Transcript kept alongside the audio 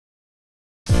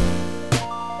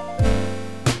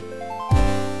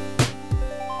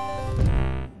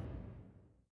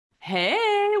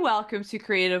welcome to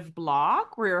Creative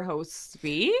Block. We're your hosts,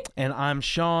 V. And I'm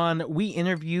Sean. We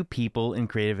interview people in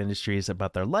creative industries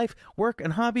about their life, work,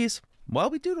 and hobbies while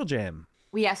we doodle jam.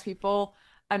 We asked people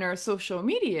on our social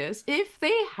medias if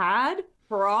they had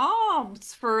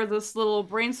prompts for this little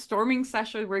brainstorming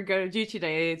session we're going to do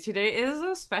today. Today is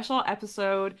a special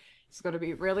episode. It's going to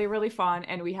be really, really fun.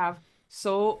 And we have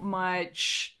so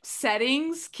much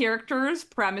settings, characters,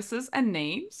 premises, and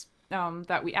names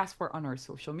that we asked for on our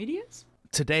social medias.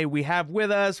 Today we have with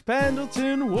us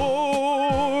Pendleton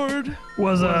Ward.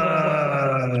 What's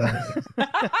up?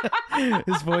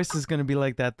 His voice is going to be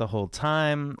like that the whole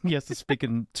time. He has to speak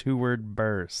in two-word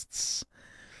bursts.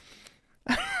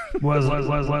 What's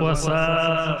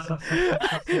up?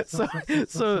 So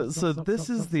this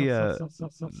is the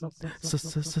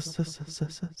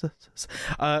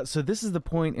so this is the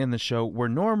point in the show where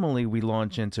normally we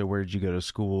launch into where did you go to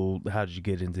school, how did you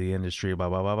get into the industry, blah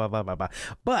blah blah blah blah blah blah.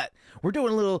 But we're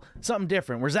doing a little something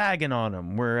different. We're zagging on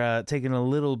them. We're taking a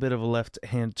little bit of a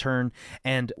left-hand turn,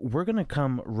 and we're gonna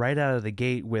come right out of the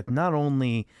gate with not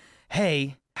only,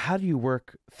 hey, how do you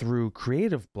work through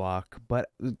Creative Block,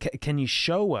 but can you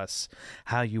show us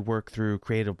how you work through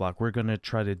Creative Block? We're going to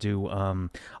try to do a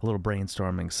little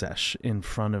brainstorming sesh in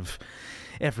front of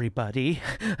everybody.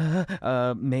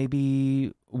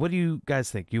 Maybe, what do you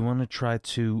guys think? You want to try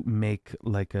to make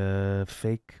like a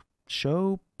fake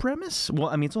show premise? Well,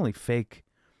 I mean, it's only fake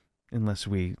unless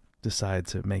we decide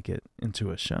to make it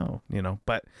into a show, you know,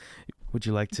 but would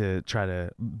you like to try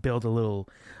to build a little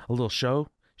show?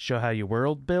 Show how you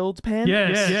world build, Pen?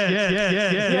 Yes.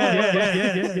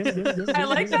 I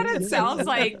like that it sounds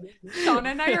like Sean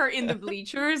and I are in the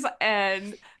bleachers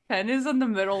and Pen is in the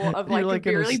middle of like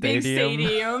a really big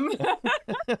stadium.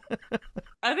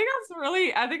 I think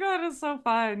that is so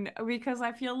fun because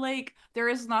I feel like there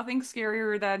is nothing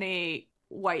scarier than a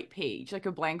white page, like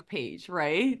a blank page,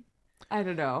 right? I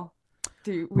don't know.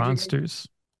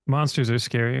 Monsters are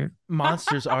scarier.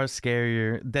 Monsters are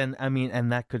scarier than, I mean,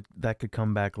 and that could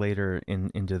come back later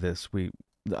into this. We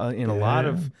in a lot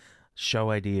of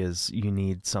show ideas, you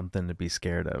need something to be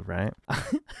scared of, right?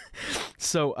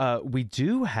 So we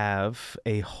do have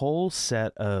a whole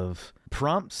set of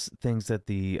prompts, things that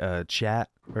the chat,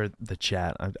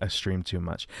 I stream too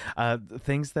much,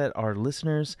 things that our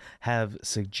listeners have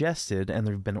suggested, and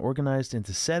they've been organized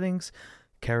into settings,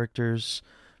 characters,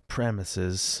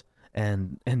 premises,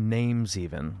 and names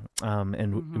even,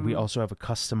 and we also have a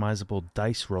customizable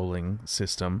dice rolling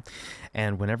system,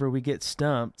 and whenever we get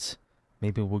stumped,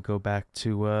 maybe we'll go back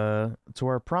to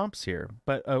our prompts here.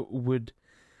 But what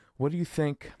do you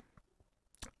think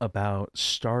about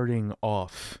starting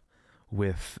off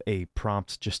with a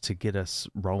prompt just to get us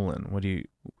rolling?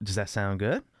 Does that sound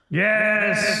good?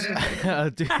 Yes.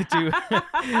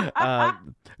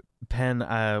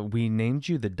 Pen, we named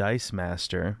you the Dice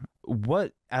Master.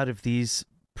 What out of these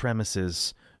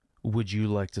premises would you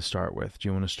like to start with? Do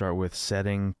you want to start with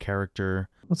setting, character?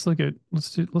 Let's look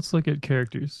at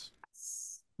characters.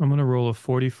 I'm gonna roll a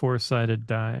 44-sided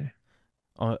die.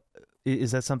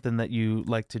 Is that something that you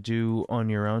like to do on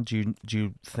your own? Do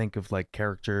you think of like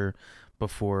character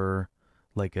before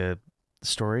like a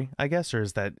story, I guess, or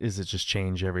is it just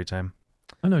change every time?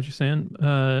 I know what you're saying.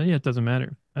 Yeah, it doesn't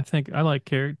matter. I think I like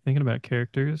thinking about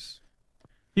characters.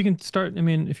 You can start, I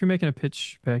mean, if you're making a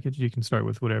pitch package, you can start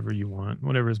with whatever you want,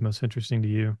 whatever is most interesting to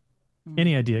you.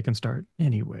 Any idea can start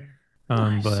anywhere.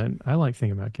 Nice. But I like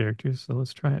thinking about characters, so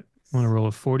let's try it. I want to roll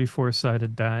a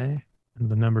 44-sided die, and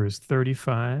the number is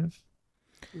 35,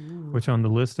 which on the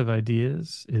list of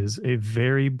ideas is a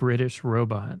very British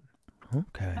robot.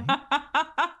 Okay.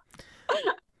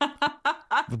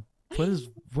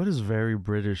 What does very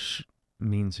British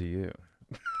mean to you?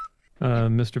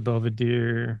 Mr.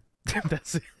 Belvedere.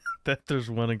 There's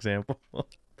one example.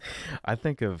 I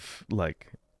think of like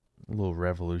little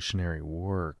Revolutionary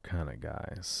War kind of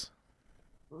guys.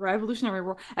 Revolutionary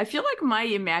War. I feel like my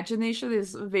imagination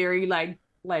is very like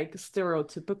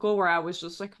stereotypical, where I was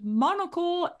just like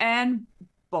monocle and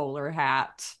bowler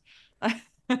hat. I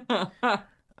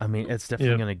mean, it's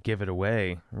definitely going to give it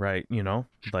away, right? You know,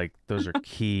 like those are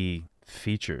key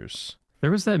features.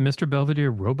 There was that Mr. Belvedere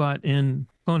robot in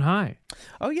Clone High.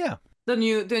 Oh yeah. The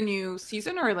new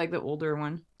season, or like the older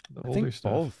one? The older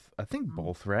stuff. Both. I think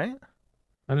both, right?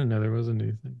 I didn't know there was a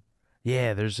new thing.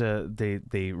 Yeah, they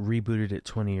rebooted it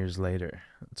 20 years later.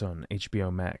 It's on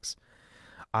HBO Max.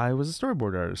 I was a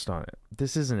storyboard artist on it.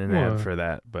 This isn't an ad for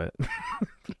that, but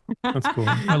that's cool.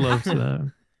 I loved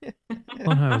that.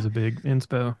 Clone High was a big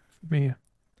inspo for me.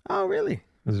 Oh, really? It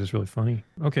was just really funny.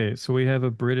 Okay, so we have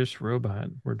a British robot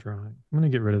we're drawing. I'm going to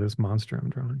get rid of this monster I'm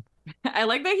drawing. I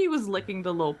like that he was licking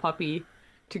the little puppy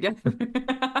together.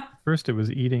 First, it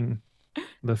was eating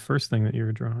the first thing that you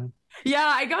were drawing. Yeah,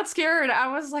 I got scared.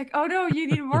 I was like, oh no, you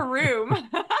need more room.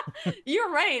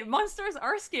 You're right. Monsters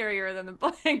are scarier than the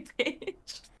blank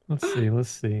page. Let's see. Let's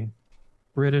see.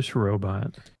 British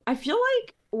robot. I feel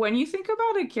like when you think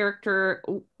about a character,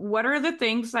 what are the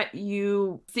things that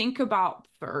you think about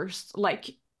first? Like,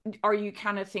 are you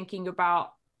kind of thinking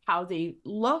about how they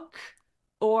look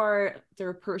or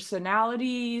their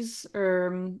personalities,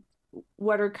 or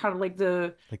what are kind of like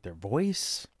Like their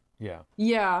voice. Yeah.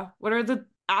 yeah, what are the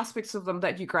aspects of them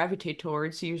that you gravitate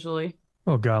towards usually?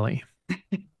 Oh golly.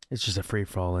 It's just a free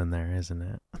fall in there, isn't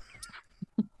it?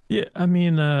 Yeah, I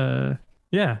mean,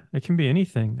 yeah, it can be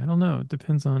anything. I don't know. It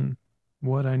depends on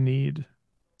what I need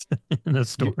in a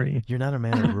story. You're not a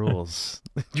man of rules.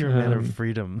 You're a man of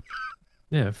freedom.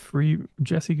 Yeah, free.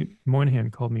 Jesse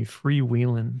Moynihan called me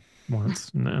freewheeling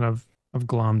once, and I've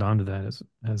glommed onto that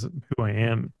as who I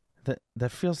am.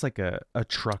 That feels like a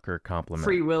trucker compliment.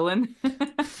 Free willing.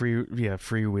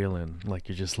 Freewheeling. Like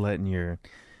you're just letting your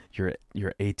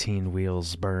 18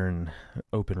 wheels burn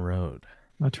open road.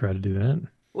 I try to do that.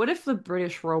 What if the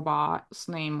British robot's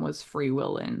name was Free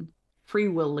Willin? Free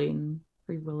Willing.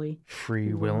 Free Willy.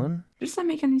 Free willin'? Does that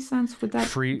make any sense? Would that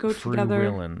go free together?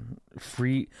 willin'.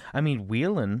 I mean,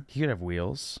 wheelin'. He could have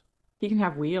wheels. He can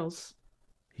have wheels.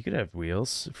 He could have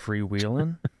wheels. Free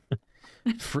wheelin'.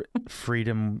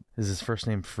 Freedom. Is his first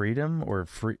name Freedom or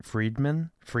Friedman?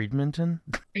 Friedmanton?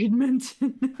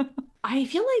 Edmonton. I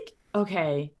feel like,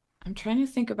 okay, I'm trying to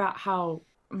think about how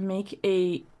make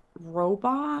a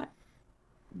robot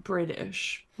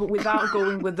British, but without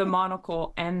going with the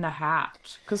monocle and the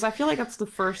hat. Because I feel like that's the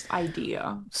first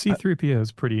idea. C-3PO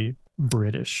is pretty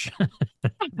British.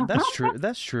 That's true.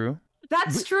 That's true.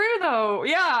 That's true, though.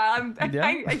 Yeah,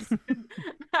 Yeah.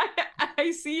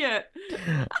 I see it.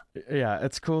 Yeah,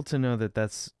 it's cool to know that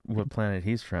that's what planet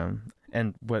he's from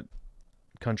and what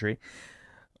country.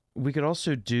 We could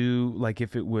also do, like,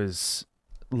 if it was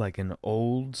like an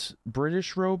old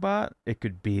British robot, it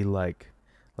could be like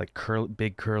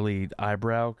big curly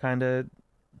eyebrow kind of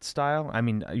style. I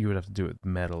mean, you would have to do it with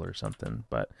metal or something,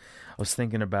 but I was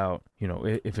thinking about,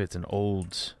 if it's an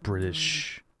old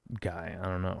British guy, I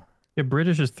don't know. Yeah,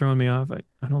 British is throwing me off.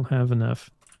 I don't have enough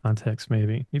context,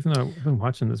 maybe. Even though I've been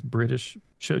watching this British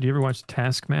show. Do you ever watch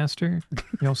Taskmaster?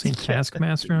 Y'all seen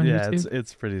Taskmaster on YouTube? Yeah,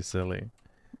 it's pretty silly.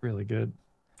 Really good.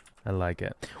 I like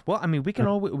it. Well, I mean, we can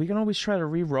always try to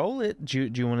re-roll it. Do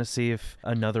you want to see if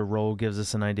another roll gives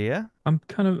us an idea? I'm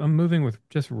moving with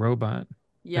just robot.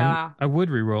 Yeah. And I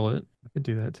would re-roll it. I could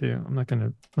do that too. I'm not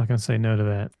gonna say no to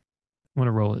that. I want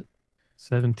to roll it.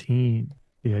 17.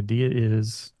 The idea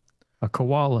is a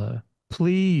koala.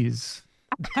 Please.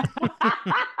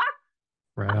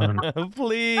 Right on.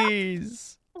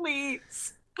 Please.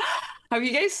 Please. Have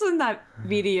you guys seen that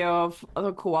video of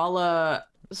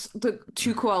the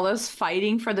two koalas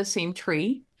fighting for the same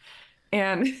tree?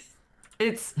 And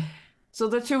so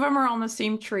the two of them are on the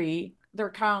same tree. They're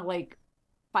kind of like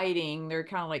fighting. They're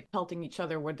kind of like pelting each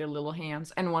other with their little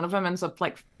hands. And one of them ends up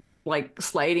like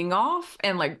sliding off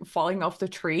and like falling off the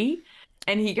tree.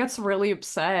 And he gets really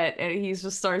upset and he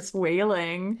just starts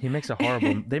wailing.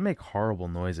 They make horrible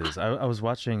noises. I was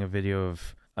watching a video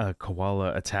of a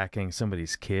koala attacking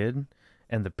somebody's kid,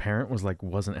 and the parent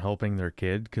wasn't helping their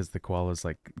kid because the koala's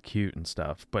like cute and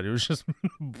stuff, but it was just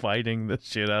biting the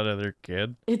shit out of their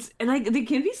kid. It's like they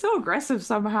can be so aggressive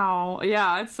somehow.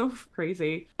 Yeah, it's so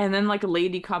crazy. And then like a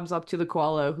lady comes up to the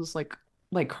koala who's like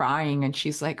crying, and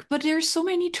she's like, but there's so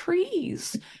many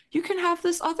trees. You can have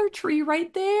this other tree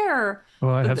right there. Oh,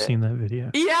 I have seen that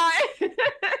video. Yeah,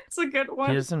 it's a good one.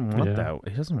 He doesn't want that.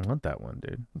 He doesn't want that one,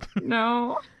 dude.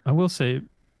 No. I will say,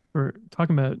 we're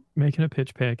talking about making a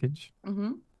pitch package.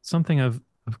 Mm-hmm. Something I've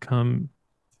come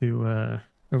to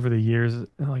over the years.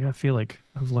 Like I feel like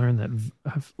I've learned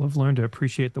I've learned to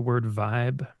appreciate the word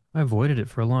vibe. I avoided it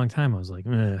for a long time. I was like,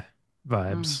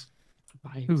 vibes.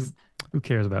 Vibes. Who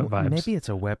cares about vibes? Maybe it's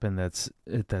a weapon that's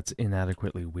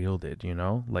inadequately wielded,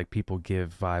 Like people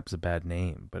give vibes a bad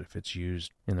name, but if it's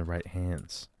used in the right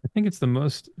hands. I think it's the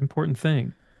most important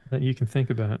thing that you can think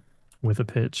about with a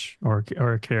pitch or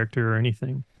a character or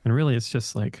anything. And really, it's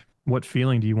just like, what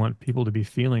feeling do you want people to be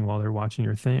feeling while they're watching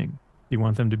your thing? Do you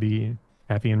want them to be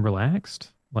happy and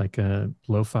relaxed, like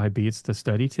lo-fi beats to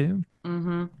study to?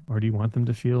 Mm-hmm. Or do you want them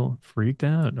to feel freaked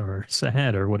out or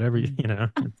sad or whatever,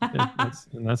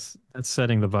 that's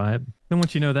setting the vibe. And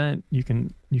once you know that, you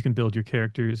can build your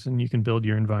characters and you can build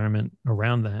your environment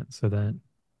around that so that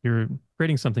you're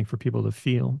creating something for people to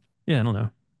feel. Yeah, I don't know.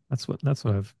 That's what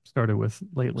I've started with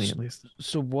lately, at least.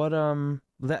 So what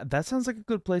that sounds like a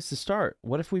good place to start.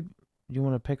 What if we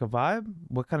to pick a vibe?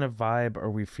 What kind of vibe are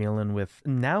we feeling with?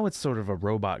 Now it's sort of a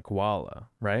robot koala,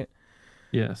 right?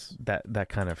 Yes. That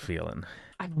kind of feeling.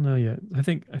 I don't know yet.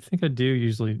 I do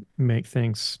usually make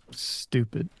things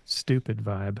stupid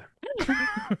vibe.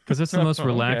 Because it's the most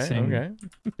relaxing. Okay.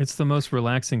 It's the most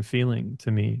relaxing feeling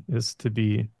to me is to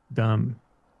be dumb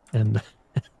and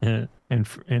and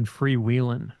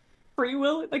freewheeling. Free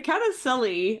will, like kind of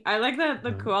silly. I like that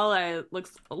the koala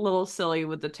looks a little silly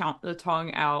with the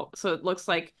tongue out, so it looks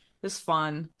like it's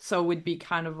fun. So it would be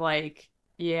kind of like,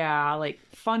 yeah, like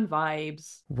fun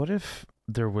vibes. What if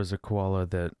there was a koala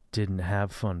that didn't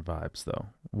have fun vibes though?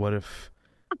 What if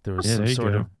there was some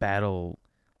sort of battle,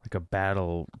 like a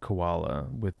battle koala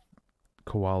with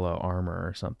koala armor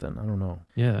or something? I don't know.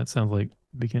 Yeah, that sounds like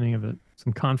the beginning of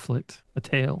some conflict, a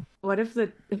tail. What if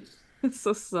the it's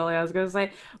so silly. I was gonna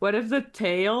say, what if the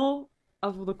tail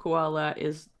of the koala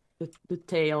is the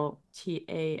tail,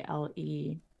 Tale?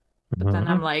 But then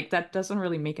I'm like, that doesn't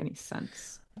really make any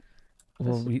sense.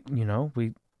 Well,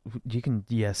 you can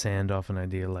yes and off an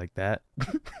idea like that.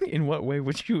 In what way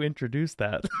would you introduce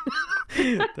that?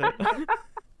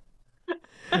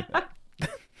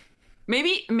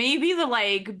 Maybe the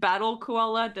like battle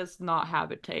koala does not have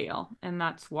a tail, and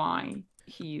that's why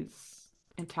he's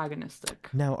antagonistic.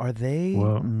 Now, are they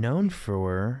known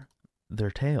for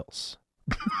their tails?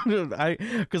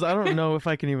 Because I don't know if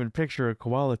I can even picture a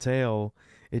koala tail.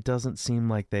 It doesn't seem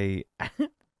like they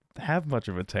have much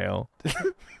of a tail.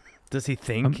 Does he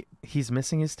think he's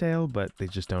missing his tail, but they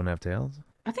just don't have tails?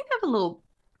 I think they have a little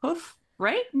poof,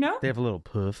 right? No? They have a little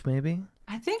poof, maybe?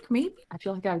 I think maybe. I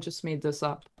feel like I've just made this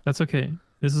up. That's okay.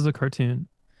 This is a cartoon.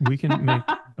 We can make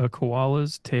a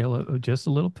koala's tail just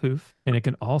a little poof, and it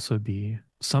can also be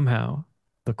somehow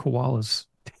the koala's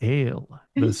tail.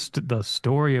 The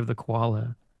story of the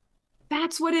koala.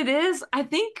 That's what it is. I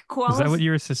think koalas. Is that what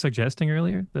you were suggesting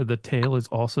earlier? That the tail is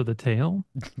also the tail?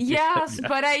 Yes,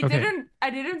 but I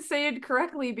didn't say it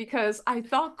correctly because I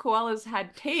thought koalas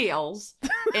had tails,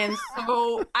 and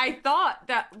so I thought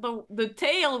that the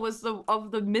tail was of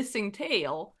the missing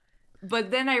tail.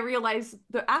 But then I realized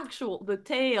the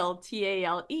tail,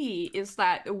 Tale, is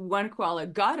that one koala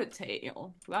got a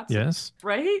tail. That's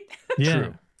right?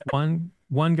 Yeah. True.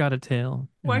 One got a tail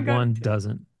and one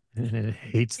doesn't. And it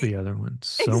hates the other one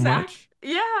so much.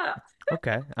 Yeah.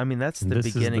 Okay. I mean, that's the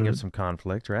beginning of some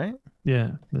conflict, right?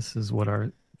 Yeah. This is what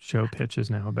our show pitch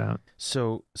is now about.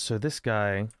 So this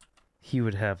guy, he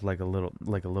would have like a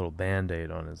little Band-Aid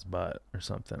on his butt or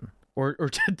something. Or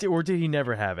did he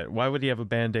never have it? Why would he have a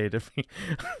Band-Aid if he...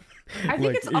 I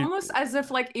think it's almost as if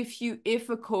like if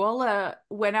a koala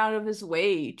went out of his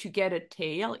way to get a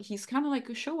tail, he's kind of like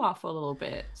a show off a little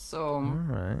bit. So all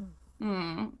right.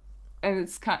 And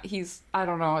it's I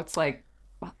don't know, it's like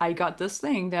I got this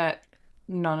thing that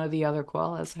none of the other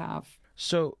koalas have.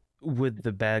 So would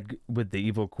the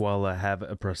evil koala have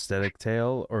a prosthetic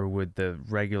tail, or would the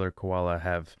regular koala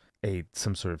have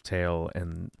some sort of tail?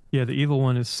 And yeah, the evil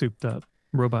one is souped up,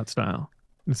 robot style.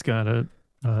 It's got a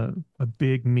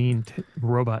big mean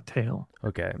robot tail.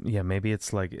 Okay, yeah, maybe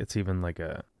it's even like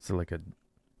a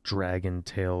dragon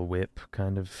tail whip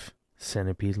kind of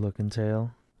centipede looking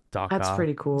tail. That's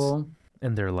pretty cool.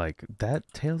 And they're like, that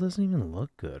tail doesn't even look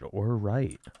good or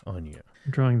right on you.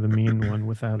 I'm drawing the mean one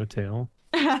without a tail.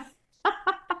 The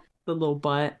little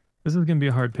butt. This is going to be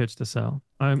a hard pitch to sell.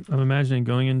 I'm imagining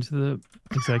going into the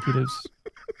executive's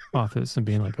office and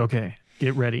being like, okay,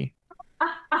 get ready.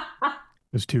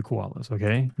 There's two koalas,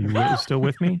 okay? You still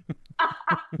with me?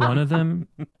 One of them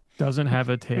doesn't have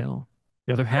a tail.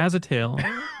 The other has a tail.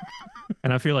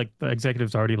 And I feel like the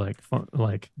executive's already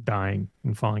like dying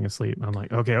and falling asleep. I'm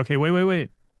like, okay, wait.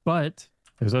 But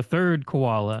there's a third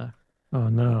koala. Oh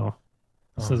no,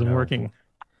 this isn't working.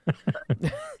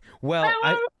 Well,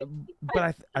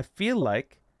 I feel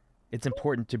like it's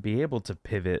important to be able to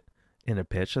pivot in a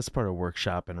pitch. That's part of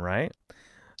workshopping, right?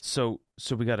 So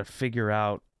we got to figure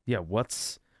out,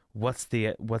 what's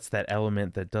that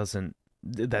element that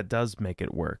does make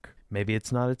it work. Maybe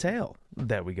it's not a tail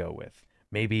that we go with.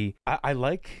 Maybe I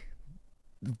like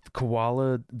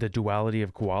koala, the duality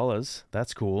of koalas.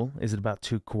 That's cool. Is it about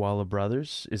two koala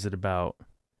brothers? Is it about,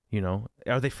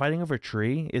 are they fighting over a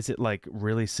tree? Is it like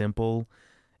really simple?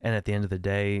 And at the end of the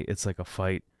day, it's like a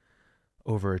fight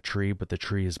over a tree, but the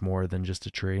tree is more than just a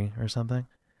tree or something?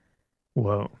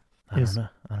 Whoa. I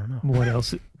don't know. What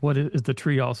else? What is the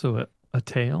tree also a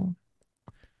tail?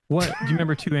 What? Do you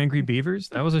remember Two Angry Beavers?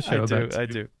 That was a show I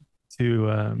do.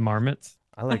 Two marmots.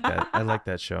 I like that. I like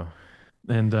that show.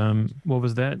 And what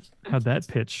was that? How'd that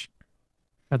pitch?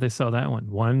 How'd they sell that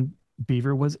one? One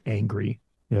beaver was angry.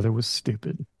 The other was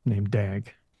stupid, named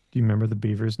Dag. Do you remember the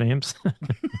beavers' names?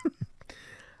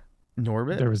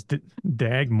 Norbit? There was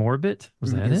Dag Morbit.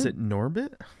 Was that Is it? it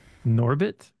Norbit?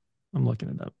 Norbit? I'm looking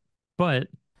it up. But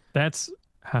that's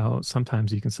how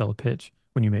sometimes you can sell a pitch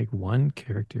when you make one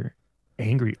character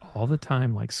angry all the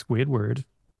time, like Squidward,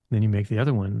 then you make the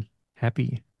other one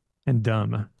happy and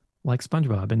dumb, like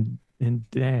SpongeBob and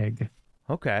Dag.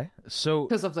 Okay. So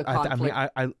Because of the I mean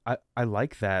conflict. I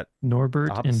like that Norbert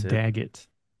and opposite. Daggett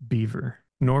Beaver.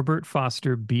 Norbert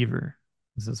Foster Beaver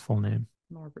is his full name.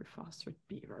 Norbert Foster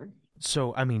Beaver.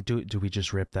 So I mean, do we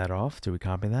just rip that off? Do we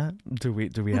copy that? Do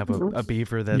we have a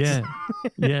beaver that's Yeah.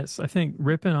 Yes. I think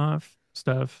ripping off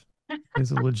stuff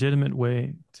is a legitimate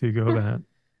way to go about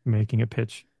making a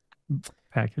pitch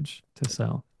package to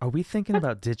sell. Are we thinking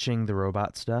about ditching the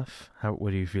robot stuff?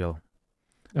 What do you feel?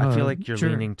 I feel like you're Sure.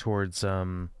 leaning towards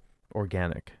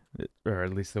organic, or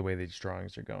at least the way these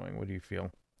drawings are going. What do you feel?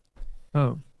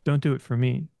 Oh, don't do it for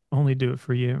me. Only do it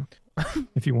for you.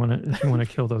 If you want to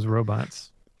kill those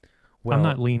robots. Well, I'm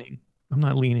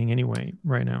not leaning anyway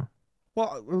right now.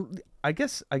 well, I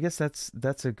guess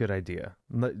that's a good idea.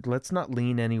 Let's not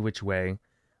lean any which way.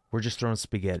 We're just throwing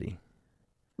spaghetti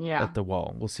Yeah. at the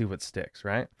wall. We'll see what sticks,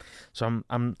 right? So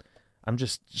I'm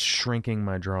just shrinking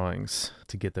my drawings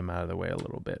to get them out of the way a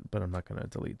little bit, but I'm not going to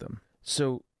delete them.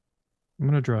 So I'm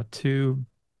gonna draw two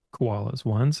koalas.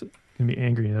 One's gonna be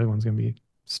angry, the other one's gonna be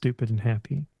stupid and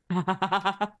happy.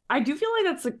 I do feel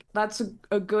like that's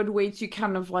a good way to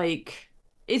kind of like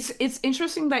it's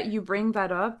interesting that you bring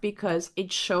that up because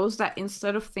it shows that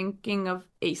instead of thinking of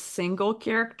a single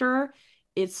character,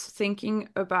 it's thinking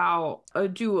about a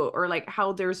duo or like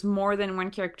how there's more than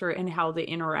one character and how they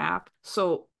interact.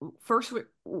 So first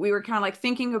we were kind of like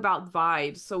thinking about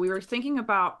vibes. So we were thinking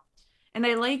about, and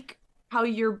I like how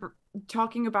you're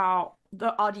talking about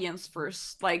the audience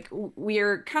first. Like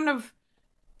we're kind of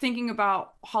thinking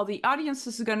about how the audience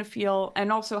is going to feel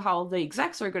and also how the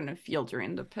execs are going to feel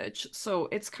during the pitch. So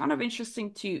it's kind of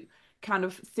interesting to kind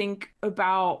of think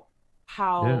about Yeah.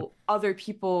 how other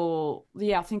people,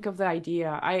 yeah, think of the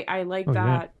idea. I like Oh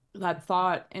yeah. that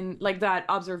thought and like that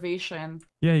observation.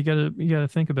 Yeah, you gotta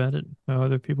think about it, how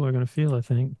other people are gonna feel, I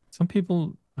think. Some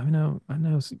people I know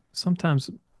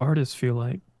sometimes artists feel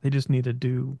like they just need to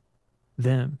do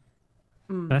them.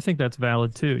 And I Mm. think that's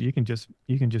valid too. You can just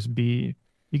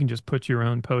put your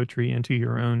own poetry into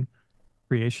your own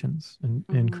creations and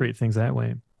Hmm. create things that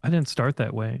way. I didn't start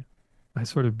that way.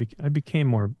 I became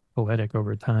more poetic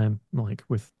over time, like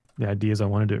with the ideas I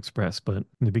wanted to express. But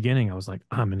in the beginning, I was like,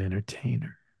 I'm an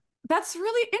entertainer. That's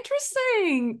really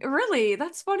interesting. Really,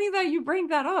 that's funny that you bring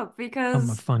that up I'm a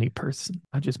because funny person.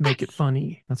 I just make it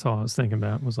funny. That's all I was thinking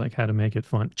about was like how to make it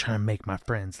fun, trying to make my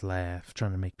friends laugh,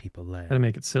 trying to make people laugh. how to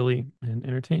make it silly and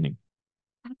entertaining.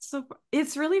 that's so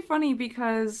it's really funny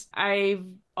because I've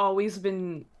always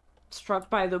been struck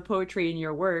by the poetry in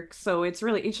your work. So it's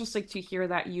really interesting to hear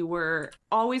that you were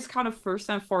always kind of first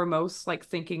and foremost like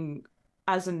thinking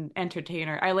as an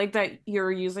entertainer. I like that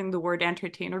you're using the word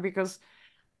entertainer because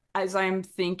as I'm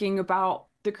thinking about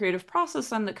the creative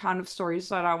process and the kind of stories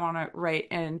that I want to write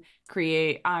and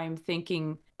create, I'm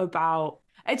thinking about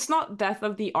it's not death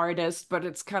of the artist, but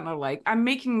it's kind of like I'm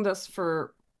making this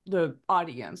for the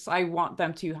audience. I want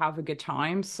them to have a good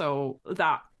time, so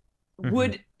that Hmm.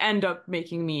 would end up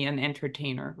making me an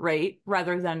entertainer, right?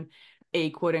 Rather than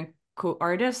a quote unquote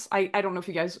artist. I don't know if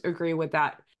you guys agree with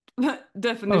that Oh,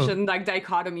 definition, like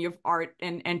dichotomy of art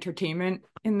and entertainment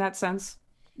in that sense.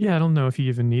 yeah, I don't know if you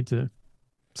even need to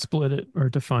split it or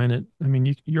define it. I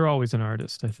mean, you're always an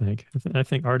artist, I think. I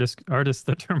think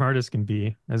the term artist can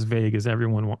be as vague as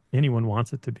anyone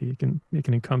wants it to be. It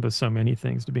can encompass so many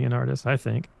things to be an artist, I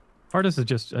think. Artist is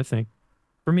just, I think,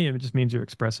 for me, it just means you're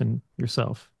expressing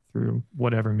yourself through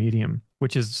whatever medium,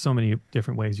 which is so many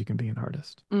different ways you can be an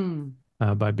artist. Mm.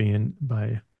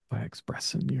 By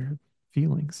expressing your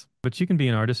feelings. But you can be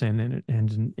an artist and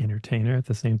an entertainer at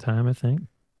the same time, I think.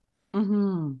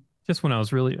 Hmm. Just when I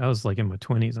was like in my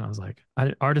 20s and I was like,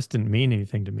 artist didn't mean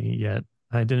anything to me yet.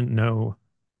 I didn't know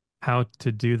how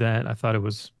to do that. I thought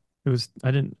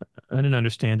I didn't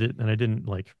understand it and I didn't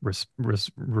like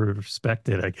respect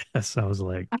it, I guess. I was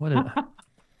like, what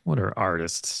are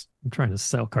artists? I'm trying to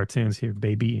sell cartoons here,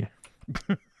 baby.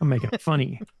 I'm making it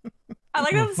funny. I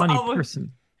like I'm a that it's funny almost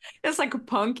person. it's like a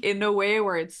punk in a way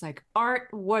where it's like art,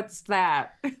 what's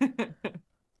that?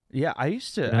 Yeah, I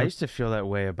Yeah. used to feel that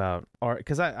way about art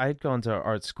because I'd gone to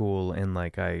art school and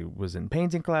like I was in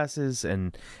painting classes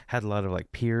and had a lot of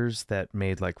like peers that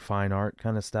made like fine art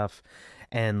kind of stuff,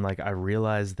 and like I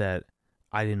realized that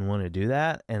I didn't want to do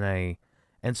that,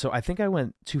 And so I think I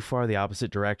went too far the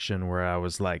opposite direction where I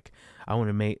was like, I want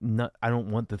to make not, I don't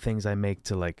want the things I make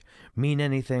to like mean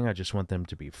anything. I just want them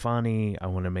to be funny. I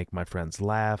want to make my friends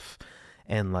laugh.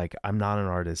 And like, I'm not an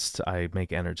artist. I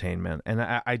make entertainment. And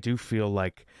I do feel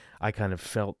like I kind of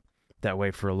felt that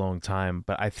way for a long time,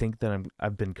 but I think that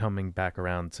I've been coming back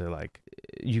around to like,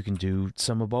 you can do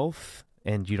some of both,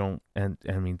 and you don't, and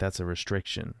I mean, that's a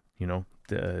restriction, you know,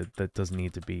 that doesn't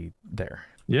need to be there.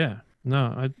 Yeah.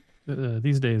 No,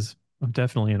 these days I'm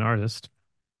definitely an artist.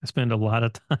 I spend a lot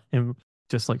of time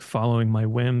just like following my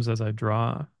whims as I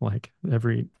draw. Like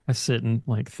I sit and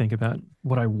like think about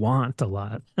what I want a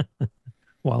lot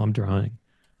while I'm drawing.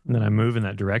 And then I move in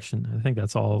that direction. I think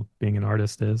that's all being an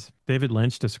artist is. David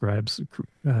Lynch describes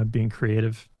being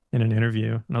creative in an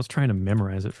interview, and I was trying to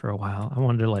memorize it for a while. I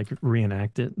wanted to like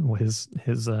reenact it. His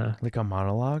like a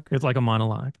monologue. It's like a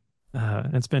monologue.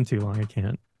 It's been too long. I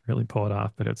can't really pull it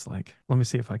off, but it's like, let me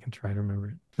see if I can try to remember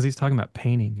it. Because he's talking about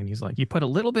painting, and he's like, you put a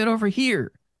little bit over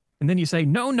here, and then you say,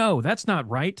 no, that's not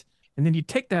right, and then you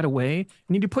take that away,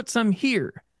 and then you put some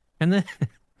here, and then.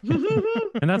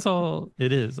 And that's all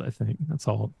it is. I think that's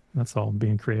all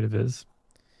being creative is.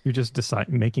 You're just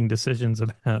making decisions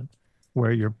about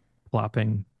where you're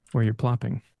plopping.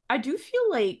 I do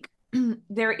feel like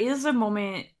there is a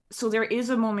moment. So there is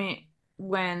a moment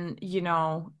when, you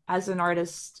know, as an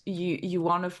artist, you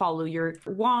want to follow your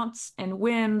wants and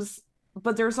whims,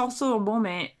 but there's also a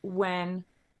moment when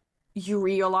you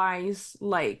realize,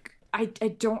 like, I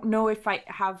don't know if I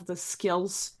have the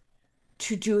skills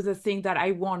to do the thing that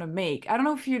I want to make. I don't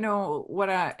know if you know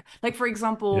what I like. For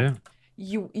example, Yeah.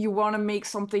 you want to make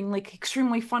something like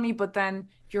extremely funny, but then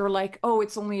you're like, oh,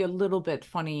 it's only a little bit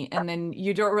funny, and then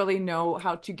you don't really know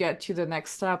how to get to the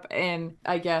next step. And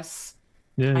I guess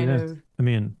kind of. I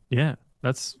mean, yeah,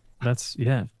 that's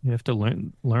yeah. You have to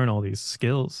learn all these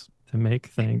skills to make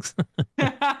things.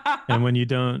 And when you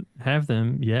don't have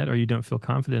them yet, or you don't feel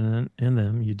confident in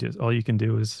them, all you can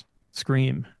do is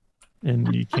scream,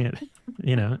 and you can't.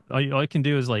 You know, all you can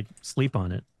do is like sleep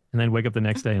on it, and then wake up the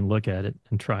next day and look at it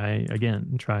and try again,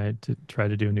 and try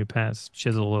to do a new pass,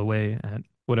 chisel away at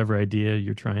whatever idea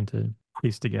you're trying to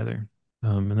piece together.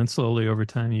 And then slowly over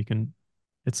time, you can.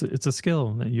 It's a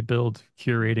skill that you build,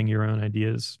 curating your own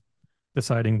ideas,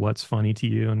 deciding what's funny to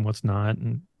you and what's not,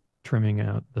 and cutting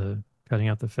out the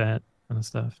fat kind of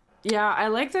stuff. Yeah, I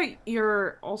like that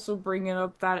you're also bringing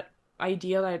up that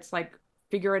idea that it's like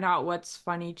figuring out what's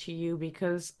funny to you,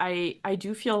 because I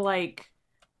do feel like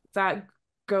that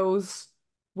goes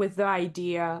with the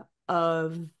idea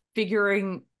of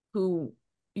figuring who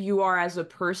you are as a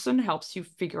person helps you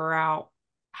figure out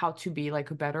how to be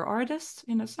like a better artist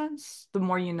in a sense. The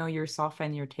more you know yourself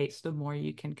and your taste, the more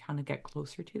you can kind of get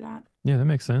closer to that. Yeah, that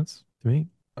makes sense to me.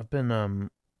 I've been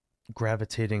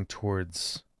gravitating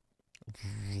towards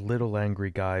little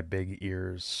angry guy, big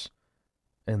ears,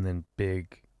 and then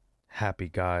big happy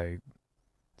guy,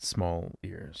 small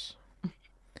ears.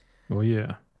 Oh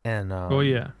yeah. And oh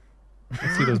yeah.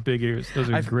 I see those big ears. Those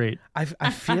are great. I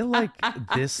feel like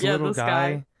this Yeah, little this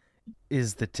guy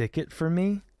is the ticket for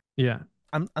me. Yeah.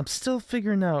 I'm still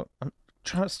figuring out.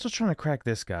 Still trying to crack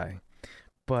this guy,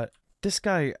 but this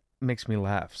guy makes me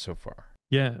laugh so far.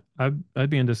 Yeah, I'd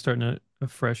be into starting a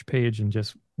fresh page and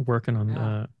just working on.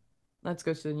 Yeah. Let's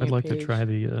go to the new I'd like page. to try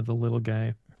the little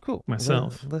guy. Cool.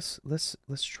 Myself. Let's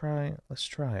try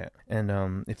it.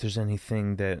 And if there's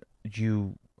anything that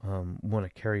you want to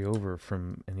carry over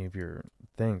from any of your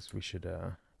things, we should.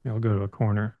 I'll go to a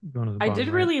corner. Go to the. I bottom did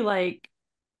right. really like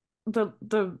the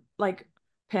like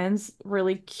Pen's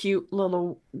really cute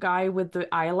little guy with the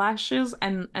eyelashes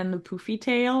and the poofy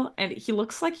tail, and he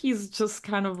looks like he's just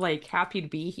kind of like happy to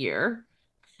be here.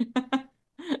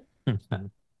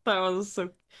 That was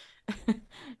so.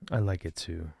 I like it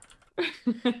too.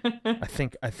 I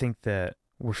think that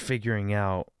we're figuring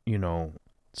out, you know,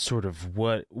 sort of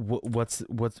what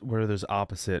are those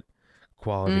opposite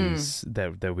qualities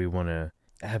that we want to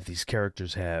have these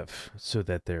characters have, so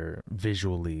that they're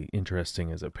visually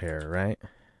interesting as a pair, right?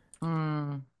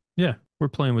 Yeah, we're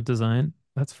playing with design.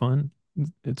 That's fun.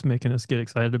 It's making us get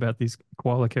excited about these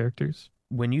koala characters.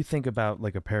 When you think about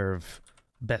like a pair of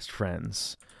best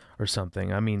friends or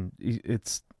something, I mean,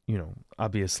 it's, you know,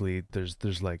 obviously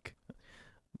there's like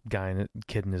guy and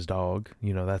kid and his dog,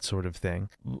 you know, that sort of thing.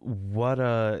 What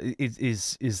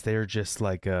is there just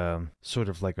like a sort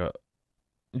of like a,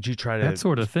 did you try to that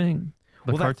sort of thing?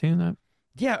 The cartoon that.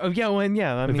 Yeah. Oh, yeah. Well, and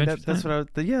yeah. I mean, that's Time?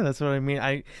 what that's what I mean.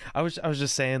 I was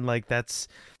just saying, like, that's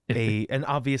an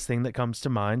obvious thing that comes to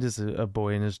mind is a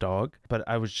boy and his dog. But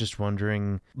I was just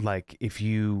wondering, like, if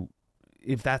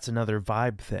that's another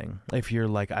vibe thing. If you're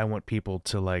like, I want people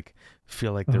to like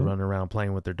feel like they're running around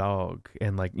playing with their dog,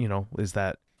 and like, you know, is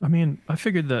that? I mean, I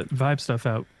figured that vibe stuff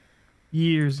out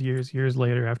years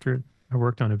later after I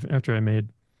worked on it, after I made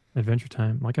Adventure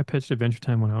Time. Like I pitched Adventure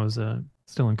Time when I was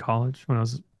still in college, when I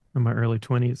was in my early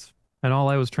 20s. And all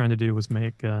I was trying to do was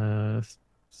make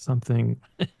something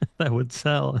that would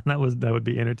sell, and that would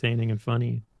be entertaining and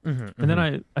funny. And then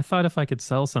I thought if I could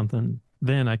sell something,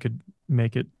 then I could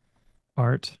make it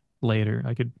art later.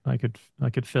 I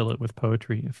could fill it with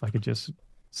poetry if I could just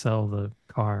sell the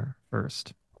car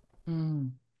first.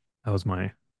 That was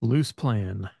my loose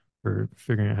plan for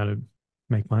figuring out how to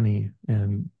make money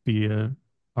and be a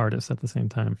artist at the same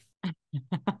time.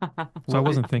 So I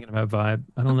wasn't thinking about vibe.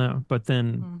 I don't know. But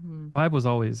then vibe was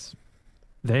always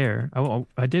there.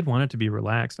 I did want it to be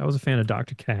relaxed. I was a fan of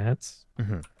Dr. Katz.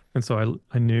 And so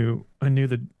I knew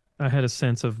that I had a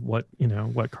sense of what, you know,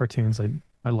 what cartoons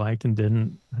I liked and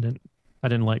didn't. I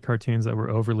didn't like cartoons that were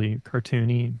overly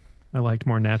cartoony. I liked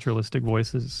more naturalistic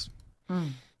voices.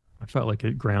 I felt like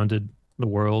it grounded the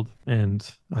world, and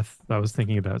I was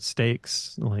thinking about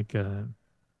stakes, like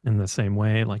in the same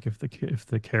way. Like if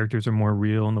the characters are more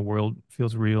real and the world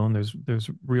feels real, and there's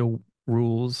real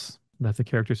rules that the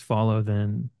characters follow,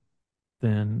 then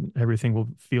everything will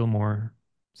feel more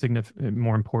significant,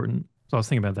 more important. So I was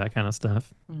thinking about that kind of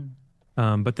stuff.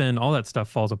 But then all that stuff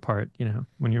falls apart, you know,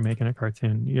 when you're making a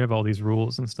cartoon. You have all these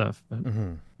rules and stuff, but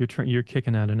you're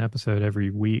kicking out an episode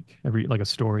every week, like a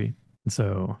story. And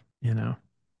so, you know,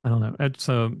 I don't know.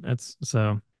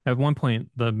 So at one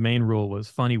point the main rule was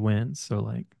funny wins. So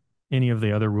like any of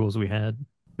the other rules we had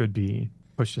could be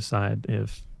pushed aside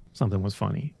if something was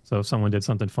funny. So if someone did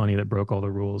something funny that broke all the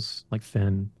rules, like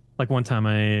Finn, like one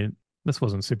time this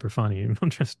wasn't super funny. I'm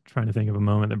just trying to think of a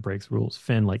moment that breaks rules.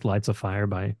 Finn like lights a fire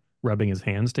by rubbing his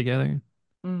hands together,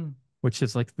 which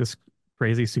is like this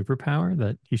crazy superpower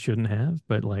that he shouldn't have.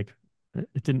 But like I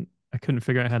couldn't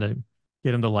figure out how to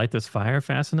get him to light this fire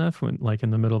fast enough when, like, in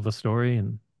the middle of the story.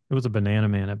 And it was a Banana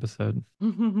Man episode.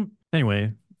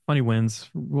 Anyway, funny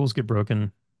wins, rules get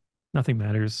broken, nothing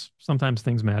matters. Sometimes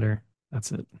things matter.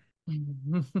 That's it.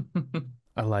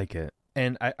 I like it.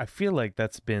 And I feel like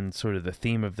that's been sort of the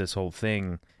theme of this whole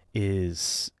thing,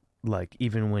 is like,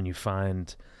 even when you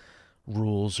find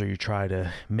rules, or you try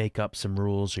to make up some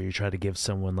rules, or you try to give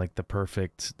someone like the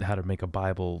perfect how to make a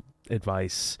Bible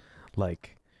advice,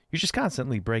 like, you're just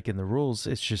constantly breaking the rules.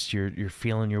 It's just you're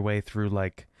feeling your way through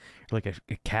like a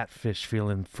catfish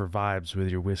feeling for vibes with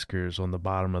your whiskers on the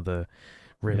bottom of the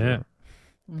river.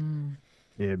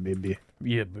 Yeah, baby.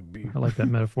 Yeah, baby. I like that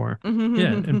metaphor.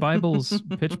 Yeah, and Bibles,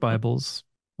 pitch Bibles.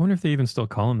 I wonder if they even still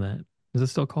call them that. Is it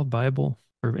still called Bible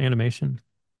or animation?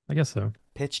 I guess so.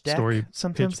 Pitch deck. Story,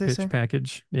 sometimes pitch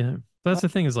package. Yeah. But that's the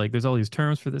thing, is like there's all these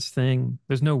terms for this thing.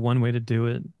 There's no one way to do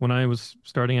it. When I was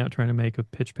starting out trying to make a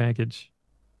pitch package,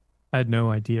 I had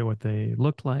no idea what they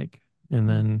looked like. And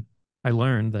then I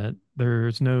learned that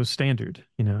there's no standard,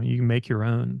 you know, you can make your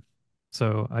own.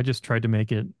 So I just tried to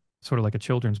make it sort of like a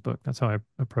children's book. That's how I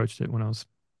approached it when I was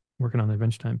working on the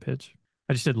Adventure Time pitch.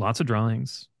 I just did lots of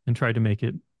drawings and tried to make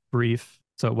it brief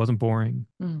so it wasn't boring.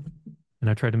 And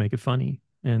I tried to make it funny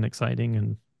and exciting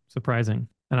and surprising.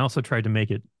 And I also tried to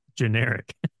make it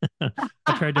generic.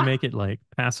 I tried to make it like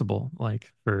passable,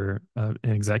 like for an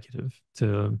executive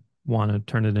to want to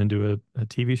turn it into a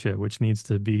TV show, which needs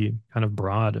to be kind of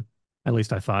broad. At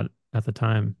least I thought at the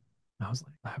time. I was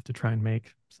like, I have to try and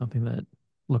make something that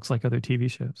looks like other TV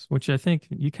shows, which I think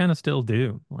you kind of still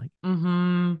do. Like,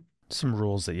 some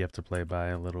rules that you have to play by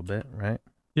a little bit, right?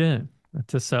 Yeah,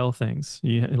 to sell things.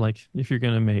 You like, if you're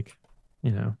gonna make,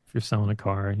 you know, if you're selling a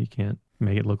car, you can't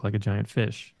make it look like a giant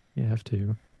fish. You have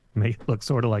to make it look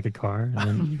sort of like a car, and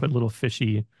then put little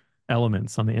fishy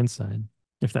elements on the inside,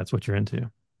 if that's what you're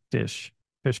into. Fish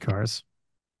cars.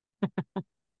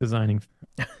 Designing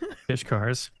fish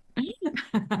cars.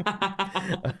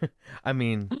 I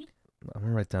mean, I'm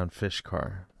gonna write down fish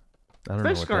car. I don't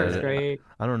Fish know what car that is great.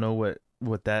 I don't know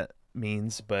what that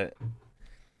means, but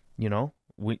you know,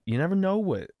 you never know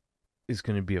what is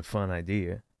going to be a fun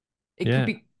idea. It could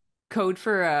be code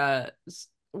for a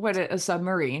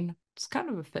submarine. It's kind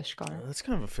of a fish car. That's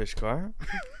kind of a fish car.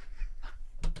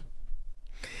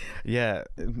 Yeah,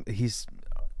 he's,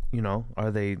 you know,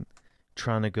 are they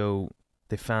trying to go?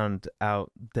 They found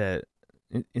out that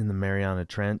in the Mariana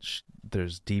Trench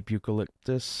there's deep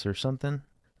eucalyptus or something.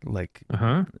 Like,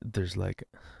 there's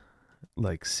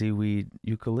like seaweed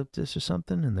eucalyptus or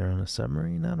something, and they're on a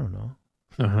submarine. I don't know.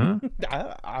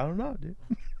 I don't know, dude.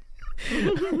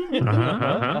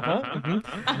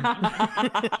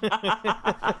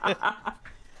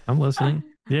 I'm listening.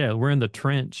 Yeah, we're in the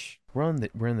trench. We're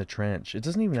in the trench. It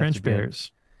doesn't even trench have to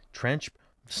bears. Trench.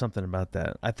 Something about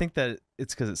that. I think that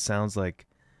it's because it sounds like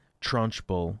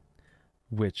Trunchbull,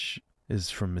 which is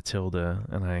from Matilda,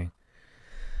 and I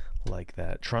like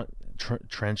that.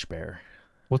 Trench bear.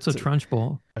 What's a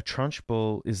Trunchbull? A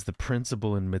Trunchbull is the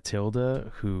principal in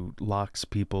Matilda who locks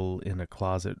people in a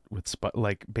closet with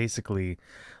like basically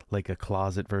like a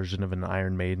closet version of an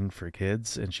Iron Maiden for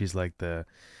kids, and she's like the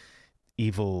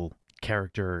evil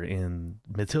character in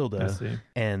Matilda. I see.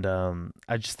 And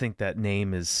I just think that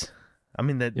name is, I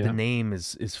mean that Yeah. the name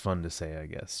is fun to say, I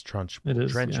guess. It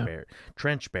is, Trench yeah. bear.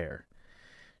 Trench bear.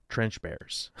 Trench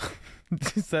bears.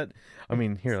 Is that, I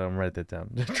mean, here, I'm write that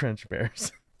down. Trench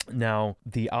bears. Now,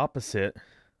 the opposite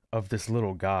of this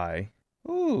little guy.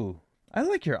 Ooh, I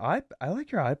like your eye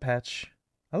patch.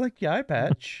 I like the eye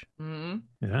patch. Mm-hmm.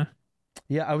 Yeah.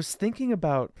 Yeah, I was thinking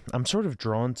about, I'm sort of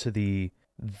drawn to the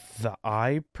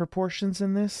eye proportions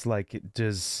in this. Like,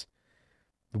 does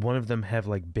one of them have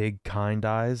like big kind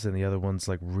eyes and the other one's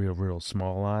like real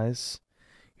small eyes?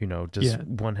 You know, does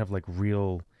one have like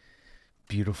real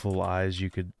beautiful eyes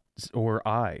or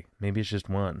maybe it's just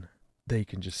one that you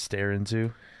can just stare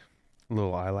into,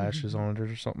 little eyelashes on it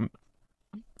or something?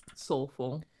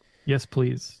 Soulful. Yes,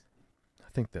 please. I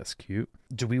think that's cute.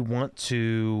 Do we want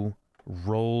to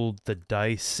roll the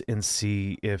dice and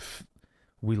see if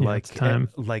we like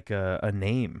a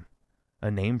name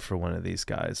for one of these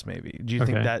guys? Maybe. Do you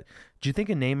think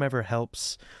a name ever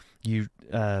helps you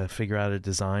figure out a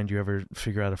design? Do you ever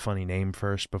figure out a funny name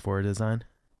first before a design?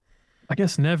 I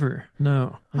guess never.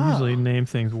 No. I usually name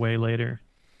things way later.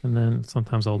 And then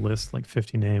sometimes I'll list like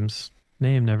 50 names.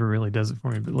 Name never really does it for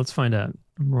me, but let's find out.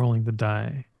 I'm rolling the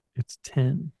die. It's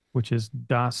 10, which is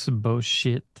das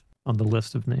Bullshit on the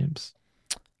list of names.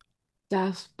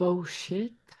 Das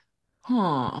bullshit.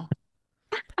 Huh.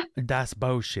 That's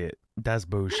bullshit. That's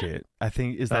bullshit. I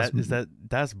think that's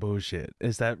bullshit.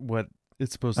 Is that what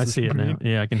it's supposed to I see it now.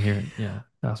 Yeah, I can hear it. Yeah.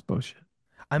 Das bullshit.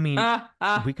 I mean,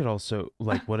 we could also,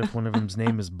 like, what if one of them's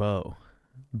name is Bo?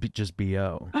 Just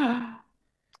B-O.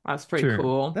 That's pretty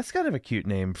cool. That's kind of a cute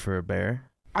name for a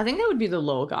bear. I think that would be the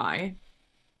little guy.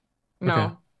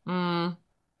 No. Okay.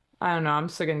 I don't know. I'm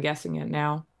second guessing it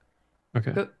now.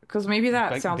 Okay. Because maybe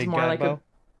that sounds more like Bo?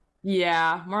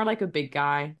 more like a big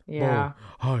guy. Yeah.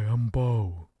 Bo. Hi, I'm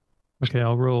Bo. Okay,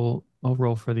 I'll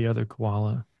roll for the other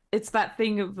koala. It's that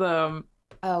thing of the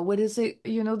what is it?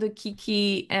 You know, the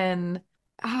Kiki and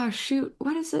shoot,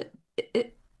 what is it?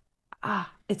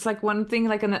 It's like one thing,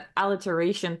 like an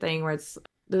alliteration thing where it's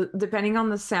depending on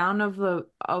the sound of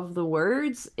the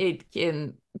words, it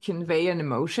can convey an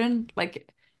emotion.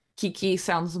 Like Kiki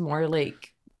sounds more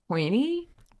like pointy,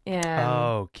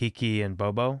 and Kiki and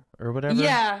Bobo or whatever.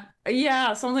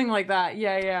 Yeah, something like that.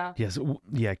 Yeah. Yes,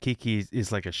 yeah. Kiki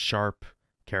is like a sharp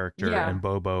character, and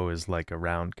Bobo is like a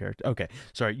round character. Okay,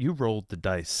 sorry, you rolled the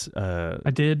dice.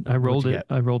 I did. I rolled it.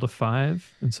 I rolled a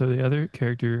 5, and so the other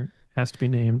character has to be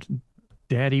named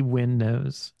Daddy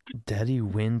Windnose. Daddy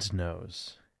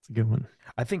Windnose. It's a good one.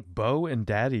 I think Bo and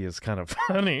Daddy is kind of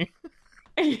funny.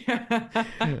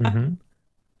 Mm-hmm.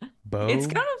 Bo. It's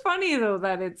kind of funny though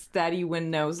that it's Daddy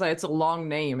Windnose. That it's a long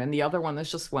name, and the other one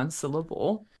is just one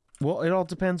syllable. Well, it all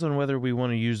depends on whether we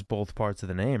want to use both parts of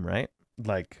the name, right?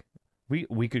 Like,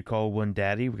 we could call one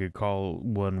Daddy, we could call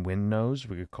one Windnose,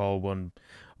 we could call one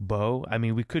Bo. I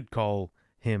mean, we could call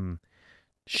him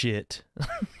shit,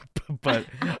 but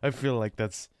I feel like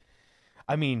that's,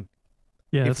 I mean...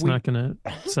 Yeah, it's not going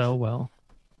to sell well.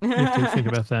 You have to think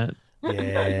about that.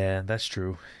 Yeah, that's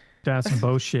true. Das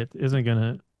bullshit isn't going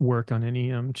to work on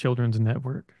any children's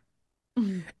network.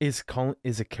 Is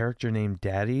a character named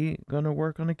Daddy going to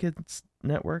work on a kid's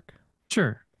network?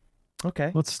 Sure.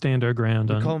 Okay. Let's stand our ground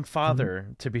on... call him Father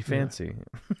to be fancy.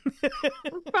 Yeah.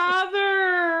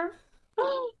 Father!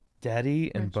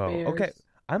 Daddy and Bo. Bears. Okay.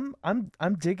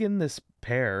 I'm digging this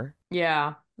pair.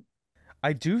 Yeah.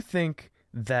 I do think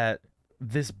that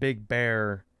this big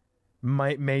bear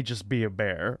may just be a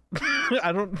bear.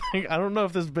 I don't know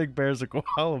if this big bear is a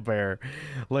koala bear.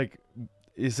 Like,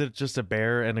 is it just a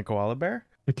bear and a koala bear?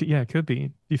 It could be.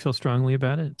 Do you feel strongly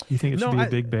about it? You think it should be a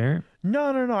big bear? No.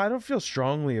 I don't feel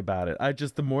strongly about it.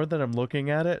 The more that I'm looking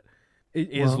at it,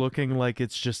 is looking like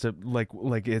it's just a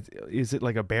is it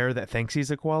like a bear that thinks he's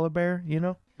a koala bear, you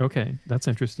know? Okay, that's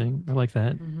interesting. I like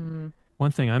that. Mm-hmm.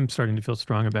 One thing I'm starting to feel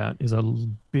strong about is a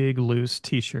big loose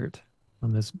T-shirt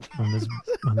on this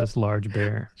large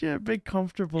bear. Yeah, big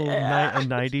comfortable a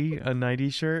nighty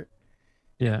shirt.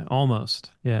 Yeah,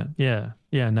 almost. Yeah,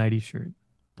 nighty shirt.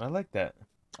 I like that.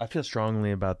 I feel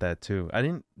strongly about that too. I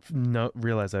didn't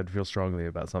realize I'd feel strongly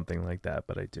about something like that,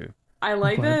 but I do. I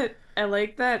like that. I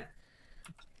like that.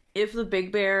 If the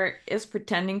big bear is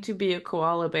pretending to be a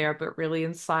koala bear, but really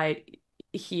inside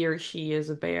he or she is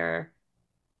a bear,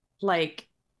 like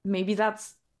maybe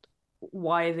that's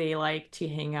why they like to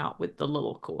hang out with the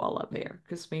little koala bear,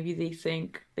 because maybe they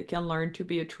think they can learn to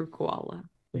be a true koala.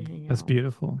 They hang That's out.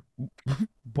 beautiful.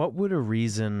 What would a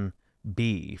reason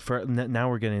be for now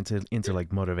we're getting into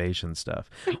like motivation stuff.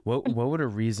 What would a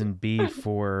reason be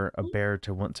for a bear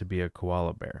to want to be a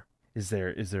koala bear? Is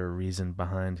there a reason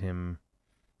behind him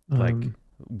like Um,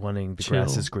 wanting the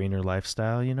grass chill. is greener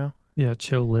lifestyle, you know? Yeah,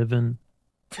 chill living.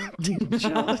 Chill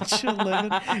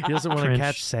living. He doesn't want to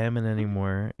catch Trench, salmon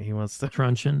anymore. He wants to.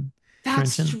 truncheon,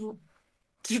 That's trenching. true.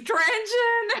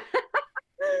 Trenchant.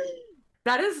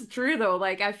 That is true though.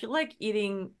 Like I feel like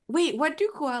eating. Wait, what do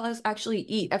koalas actually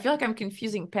eat? I feel like I'm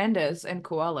confusing pandas and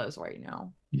koalas right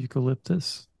now.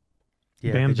 Eucalyptus,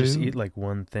 Yeah, they just bamboo. eat like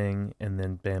one thing, and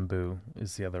then bamboo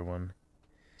is the other one.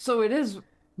 So it is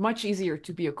much easier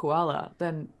to be a koala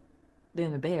than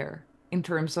a bear in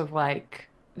terms of like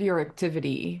your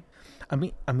activity. I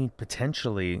mean,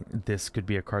 potentially this could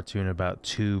be a cartoon about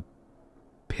two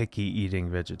picky eating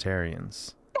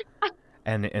vegetarians,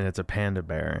 and it's a panda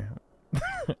bear.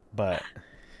 But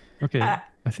Okay, Uh,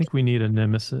 I think we need a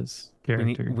nemesis we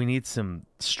need character we need some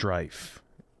strife.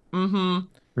 mm-hmm.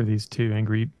 for these two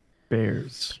angry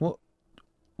bears. Well,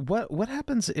 what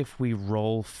happens if we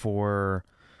roll for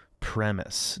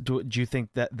premise? Do you think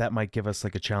that that might give us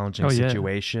like a challenging Oh yeah.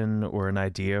 situation or an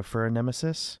idea for a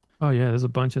nemesis? Oh yeah, there's a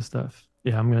bunch of stuff.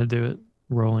 Yeah, I'm gonna do it.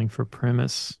 Rolling for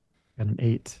premise at an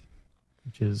 8,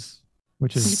 which is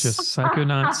just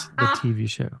Psychonauts, the TV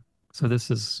show. So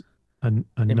this is It might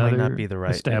not another be the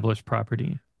right. established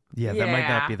property. Yeah, that might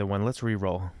not be Yeah. the one. Let's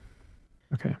re-roll.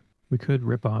 Okay, we could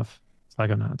rip off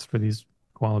Psychonauts for these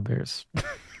koala bears, but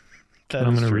That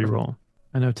I'm is gonna true. re-roll.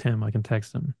 I know Tim. I can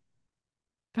text him.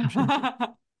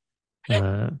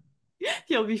 Uh,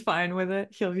 He'll be fine with it.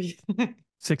 He'll be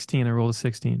 16. I rolled a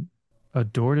 16. A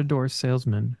door-to-door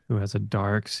salesman who has a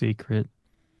dark secret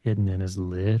hidden in his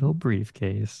little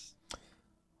briefcase.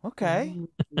 Okay.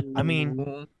 I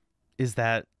mean, is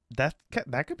that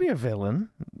could be a villain?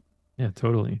 Yeah,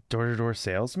 totally. Door-to-door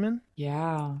salesman?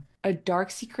 yeah, a dark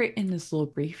secret in this little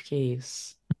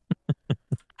briefcase.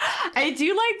 I do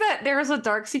like that there's a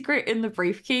dark secret in the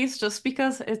briefcase just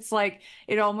because it's like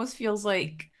it almost feels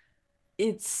like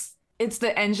it's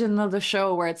the engine of the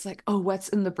show where it's like, oh, what's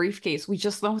in the briefcase? We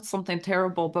just know it's something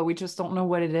terrible, but we just don't know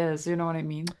what it is. You know what I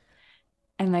mean?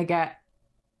 And they get,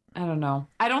 I don't know.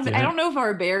 I Yeah. don't know if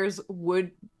our bears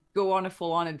would go on a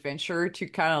full-on adventure to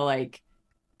kind of like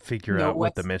Figure know out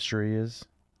what the what's, mystery is.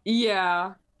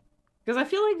 yeah, because I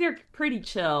feel like they're pretty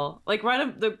chill. Like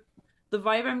the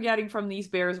vibe I'm getting from these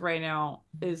bears right now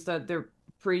is that they're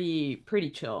pretty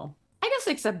chill. I guess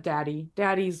except Daddy.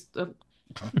 Daddy's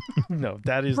No,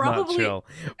 that is not probably chill.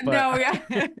 But no,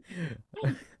 yeah.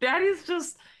 Daddy's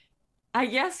just I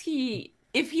guess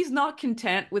if he's not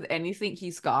content with anything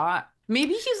he's got,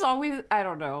 maybe he's always I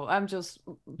don't know. I'm just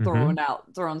Hmm.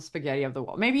 throwing spaghetti at the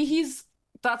wall. Maybe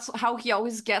that's how he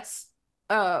always gets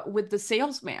with the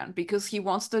salesman because he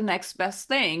wants the next best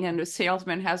thing and the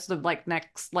salesman has the like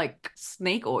next like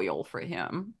snake oil for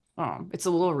him. It's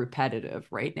a little repetitive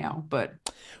right now, but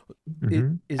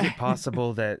Hmm. is it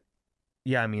possible that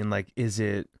yeah, I mean like is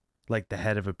it like the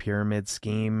head of a pyramid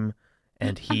scheme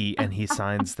and he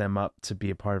signs them up to be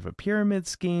a part of a pyramid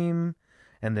scheme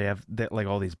and they have that like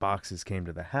all these boxes came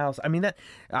to the house. I mean that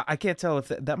I can't tell if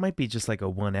that might be just like a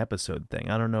one episode thing.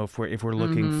 I don't know if we're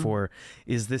looking mhm. for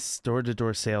is this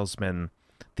door-to-door salesman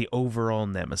the overall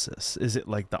nemesis? Is it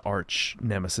like the arch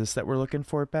nemesis that we're looking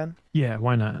for, Ben? Yeah,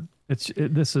 why not?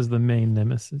 This is the main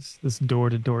nemesis. This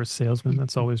door-to-door salesman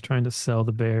that's always trying to sell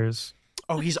the bears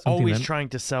Oh, he's something always that trying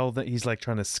to sell that. He's like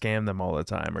trying to scam them all the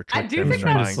time or I trick do them he's think into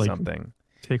trying to buying that's like something.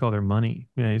 take all their money.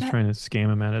 Yeah, he's that trying to scam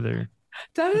them out of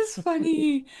that is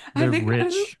funny. I they're think that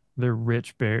is rich. They're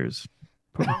rich bears,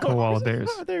 Are koala bears.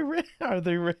 they rich? Are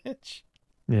they rich?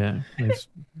 Yeah,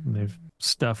 they've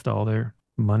stuffed all their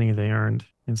money they earned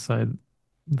inside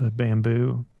the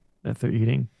bamboo that they're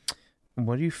eating.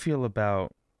 What do you feel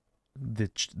about the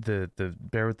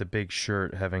bear with the big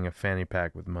shirt having a fanny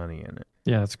pack with money in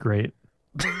Yeah, that's great.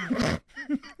 it?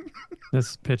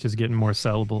 This pitch is getting more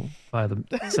sellable by the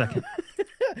second.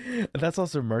 That's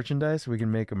also merchandise. We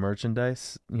can make a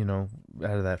merchandise, out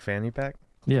of that fanny pack.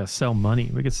 Yeah, sell money.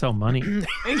 We could sell money.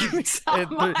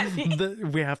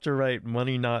 We have to write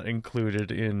money not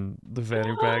included in the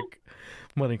fanny pack.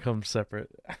 Money comes separate.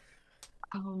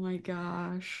 Oh my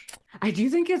gosh. I do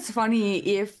think it's funny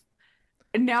if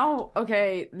now,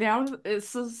 okay, now it's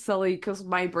so silly because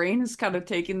my brain is kind of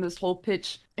taking this whole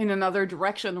pitch in another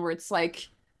direction where it's like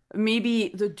maybe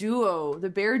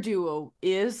the bear duo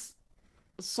is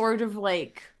sort of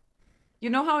like You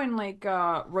know how in like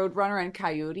Roadrunner and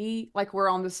Coyote, like we're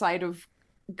on the side of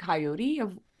Coyote,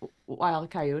 of Wild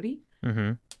Coyote,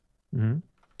 Mm-hmm. Hmm.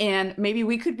 and maybe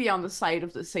we could be on the side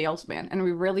of the salesman, and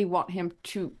we really want him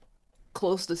to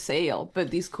close the sale, but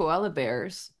these koala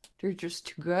bears, they're just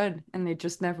too good, and they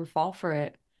just never fall for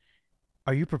it.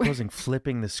 Are you proposing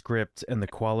flipping the script and the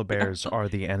koala bears are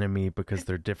the enemy because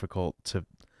they're difficult to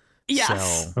Yes,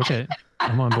 sell? Okay,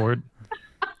 I'm on board.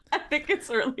 I think it's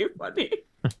really funny.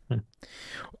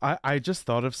 I just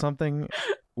thought of something.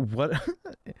 What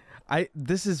I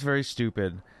this is very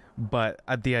stupid, but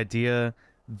the idea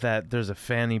that there's a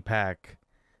fanny pack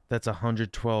that's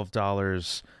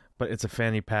 $112, but it's a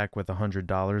fanny pack with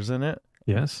 $100 in it,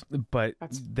 Yes, but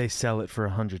That's they sell it for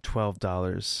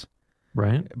 $112.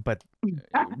 right. But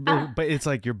it's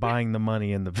like you're buying the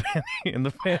money in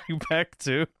the fanny pack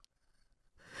too.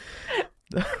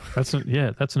 That's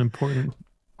an important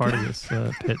part of this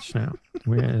pitch now.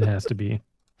 It has to be.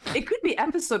 It could be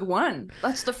episode one.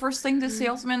 That's the first thing the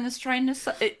salesman is trying to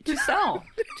sell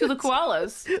to the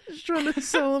koalas. Just trying to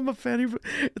sell him a fanny.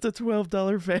 It's a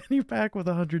 $12 fanny pack with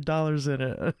 $100 in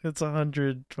it. It's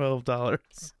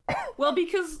 $112. Well,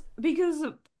 because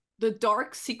the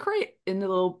dark secret in the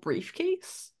little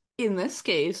briefcase in this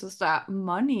case is that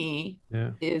money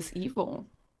Yeah. is evil.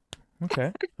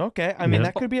 Okay. I mean, Yeah.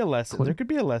 that could be a lesson. There could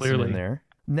be a lesson Clearly. in there.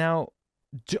 Now,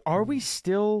 are we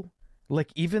still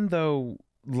like, even though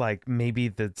like maybe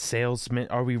the salesman,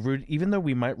 are we root? Even though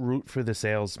we might root for the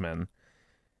salesman,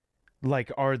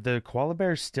 like, are the koala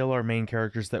bears still our main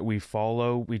characters that we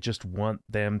follow? We just want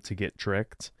them to get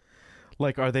tricked.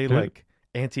 Like, are they Yeah. like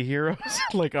anti-heroes?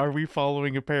 Like, are we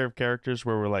following a pair of characters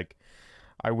where we're like,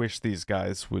 I wish these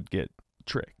guys would get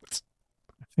tricked?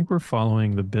 I think we're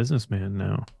following the businessman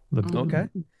now. Okay.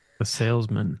 The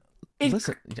salesman.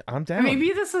 Listen, I'm down. Maybe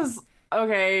this is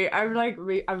okay.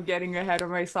 I'm getting ahead of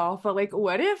myself, but like,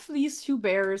 what if these two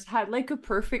bears had like a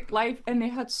perfect life and they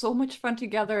had so much fun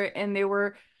together and they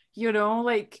were,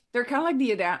 like they're kind of like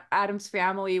the Adams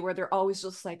family where they're always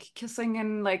just like kissing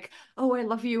and like, oh, I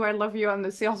love you, and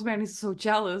the salesman is so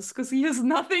jealous because he has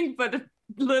nothing but a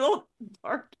little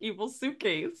dark evil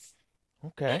suitcase.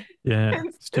 Okay. Yeah, And-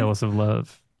 he's jealous of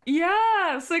love.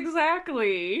 Yes,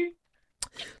 exactly.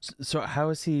 So how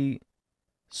is he?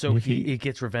 So If he he-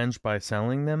 gets revenge by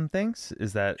selling them things?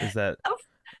 Is that That's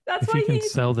If why he can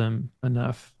he's sell them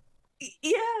enough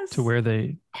yes. to where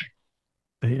they're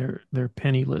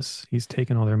penniless, he's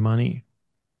taken all their money.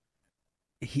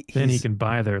 Then he can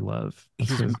buy their love.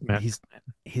 That's his method.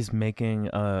 he's making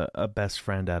a best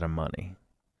friend out of money.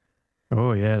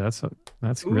 Oh yeah,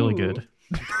 that's really good.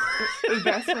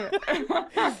 That's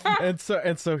it.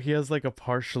 and so he has like a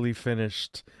partially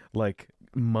finished like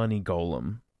money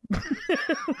golem.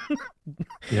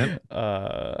 Yep.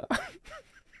 God,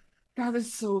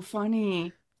 that's so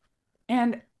funny.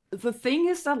 And the thing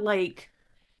is that like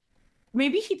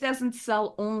maybe he doesn't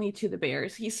sell only to the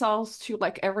bears. He sells to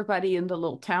like everybody in the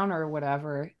little town or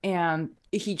whatever. And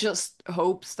he just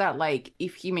hopes that like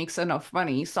if he makes enough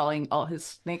money selling all his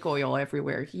snake oil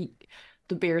everywhere,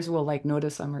 the bears will like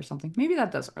notice him or something. Maybe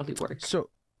that doesn't really work. So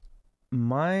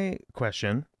my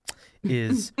question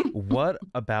is, what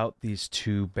about these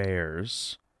two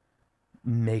bears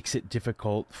makes it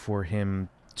difficult for him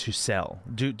to sell?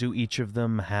 Do each of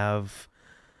them have?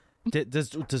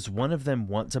 Does one of them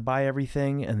want to buy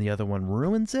everything and the other one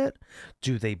ruins it?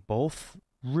 Do they both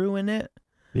ruin it?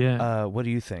 Yeah. What are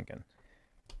you thinking?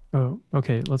 Oh,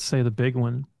 okay. Let's say the big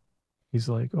one. He's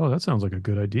like, "Oh, that sounds like a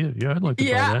good idea. Yeah, I'd like to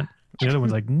buy that." The other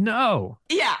one's like, "No,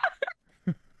 Yeah.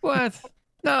 what?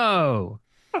 No."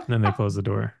 And then they close the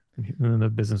door. And then the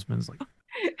businessman's like,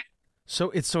 So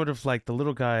it's sort of like the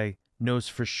little guy knows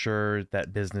for sure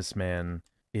that businessman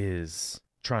is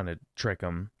trying to trick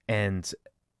him, and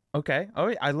okay,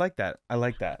 oh, I like that. It's I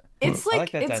like that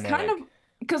it's kind dynamic. of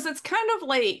because it's kind of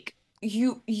like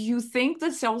you think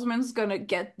the salesman's gonna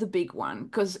get the big one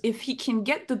because if he can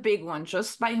get the big one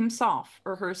just by himself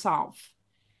or herself,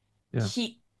 Yeah.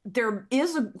 there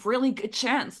is a really good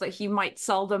chance that he might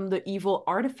sell them the evil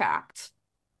artifact.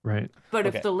 "Right, But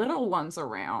Okay. if the little one's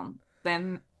around,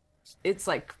 then it's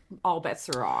like all bets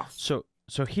are off. So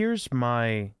here's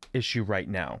my issue right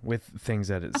now with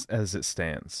things as it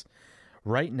stands.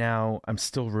 Right now, I'm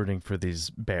still rooting for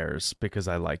these bears because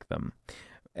I like them.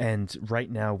 And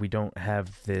right now, we don't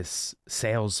have this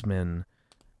salesman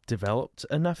developed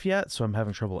enough yet, so I'm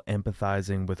having trouble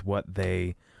empathizing with what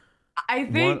they I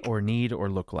want think or need or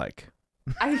look like.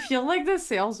 I feel like the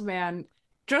salesman,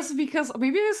 just because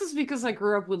maybe this is because I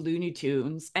grew up with Looney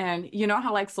Tunes and you know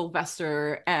how like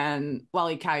Sylvester and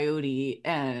Wile E. Coyote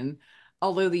and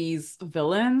all of these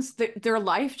villains, their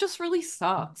life just really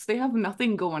sucks. They have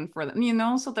nothing going for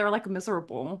them, so they're like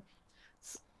miserable.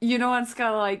 It's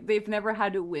kind of like they've never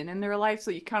had to win in their life,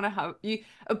 so you kind of have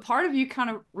a part of you kind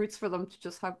of roots for them to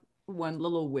just have one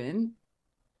little win,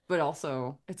 but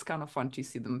also it's kind of fun to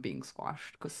see them being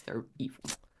squashed because they're evil.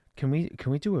 Can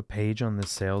we do a page on the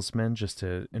salesman just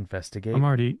to investigate? I'm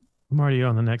already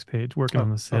on the next page working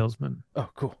on the salesman. Oh,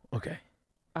 cool. Okay.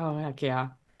 Oh, heck yeah.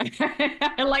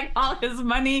 I like all his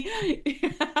money.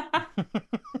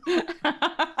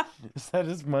 Is that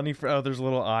his money? There's a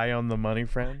little eye on the money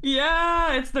friend.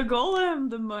 Yeah, it's the golem,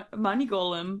 the money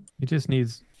golem. He just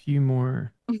needs a few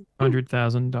more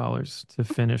 $100,000 to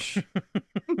finish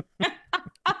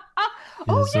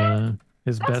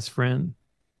his best friend.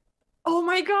 Oh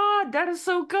my God, that is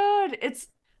so good. It's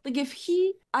like if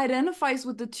he identifies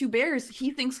with the two bears, he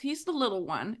thinks he's the little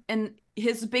one, and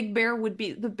his big bear would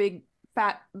be the big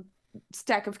fat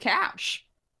stack of cash.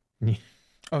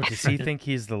 Oh, does he think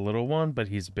he's the little one, but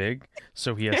he's big?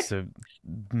 So he has to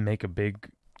make a big...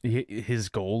 His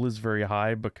goal is very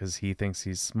high because he thinks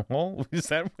he's small? Is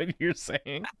that what you're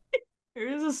saying?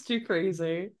 It was just too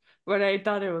crazy. But I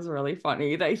thought it was really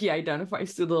funny that he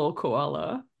identifies to the little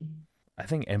koala. I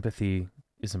think empathy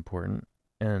is important,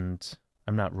 and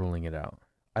I'm not ruling it out.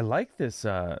 I like this.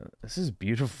 This is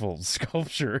beautiful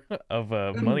sculpture of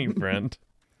a money friend.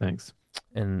 Thanks.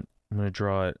 And I'm gonna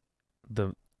draw it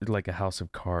like a house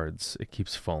of cards. It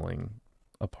keeps falling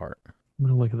apart. I'm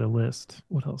gonna look at the list.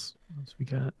 What else? What else we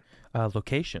got?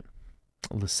 Location,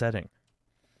 the setting.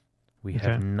 We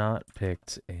have not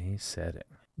picked a setting.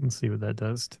 Let's see what that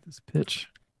does to this pitch.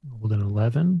 Rolled an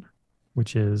 11,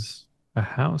 which is a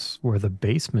house where the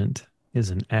basement is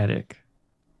an attic.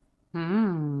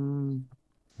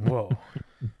 Whoa.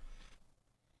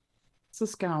 This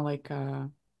is kind of like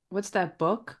what's that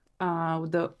book?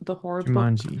 The horror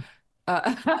Jumanji. book.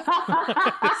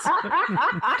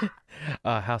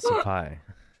 House of Pie.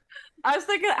 I was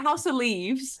thinking House of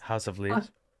Leaves. House of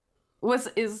Leaves.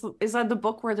 Is that the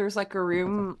book where there's like a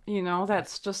room,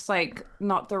 that's just like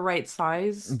not the right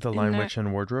size? The Lime Witch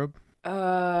and Wardrobe.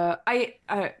 The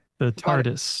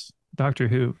TARDIS. Doctor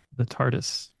Who. The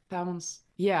TARDIS. That one's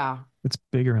It's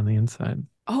bigger on the inside.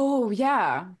 Oh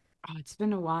yeah. Oh, it's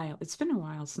been a while. It's been a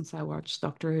while since I watched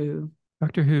Doctor Who.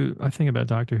 Doctor Who. I think about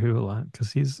Doctor Who a lot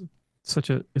because he's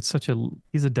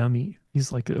a dummy.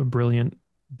 He's like a brilliant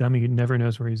dummy who never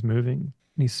knows where he's moving.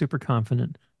 And he's super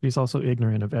confident. But he's also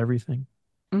ignorant of everything.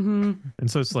 Mm-hmm.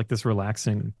 And so it's like this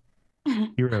relaxing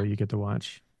hero you get to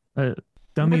watch.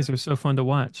 Dummies are so fun to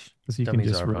watch because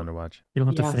Dummies are fun to watch. You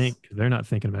don't have to think. They're not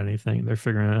thinking about anything. They're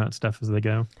figuring out stuff as they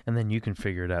go. And then you can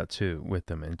figure it out too with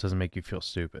them, and it doesn't make you feel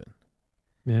stupid.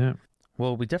 Yeah.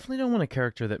 Well, we definitely don't want a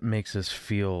character that makes us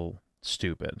feel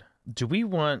stupid. Do we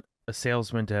want a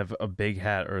salesman to have a big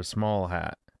hat or a small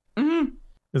hat? Mm-hmm.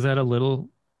 Is that a little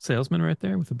salesman right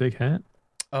there with a big hat?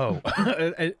 Oh,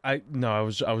 I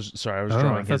was sorry. I was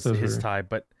drawing his tie,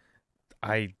 but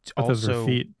I also.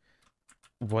 Feet.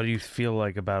 What do you feel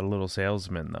like about a little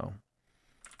salesman, though?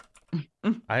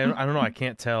 I don't know. I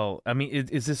can't tell. I mean,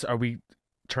 is this? Are we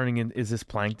turning in? Is this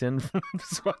Plankton from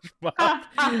SpongeBob?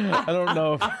 I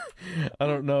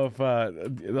don't know if a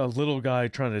little guy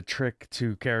trying to trick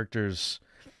two characters.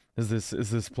 Is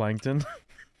this Plankton?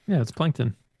 Yeah, it's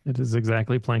Plankton. It is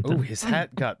exactly Plankton. Oh, his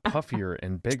hat got puffier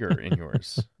and bigger in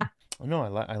yours. No,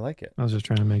 I like it. I was just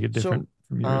trying to make it different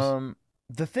from yours.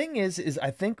 The thing is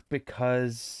I think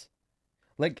because,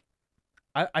 like,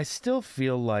 I still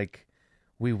feel like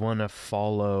we want to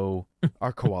follow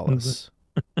our koalas.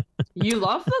 You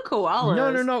love the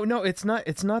koalas. No.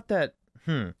 It's not that.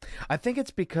 I think it's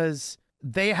because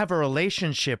they have a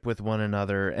relationship with one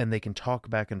another and they can talk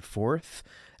back and forth,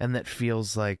 and that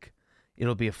feels like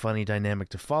it'll be a funny dynamic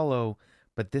to follow.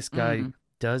 But this guy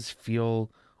does feel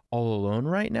all alone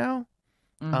right now.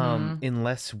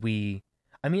 Unless we,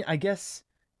 I mean, I guess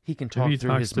he can talk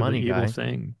through his money guy.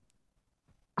 Thing.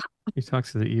 He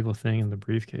talks to the evil thing in the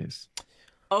briefcase.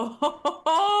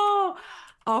 Oh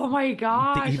my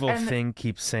gosh. The evil thing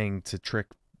keeps saying to trick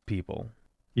people.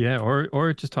 Yeah, or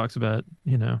it just talks about,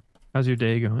 how's your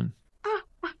day going?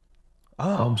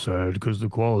 I'm sad because the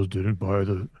koalas didn't buy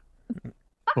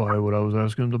what I was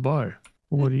asking them to buy.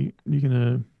 What you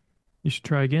should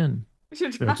try again.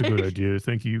 That's a good idea.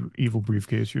 Thank you, evil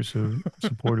briefcase. You're so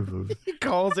supportive of. He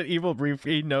calls it evil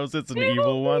briefcase. He knows it's an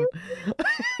evil one.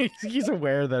 He's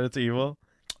aware that it's evil.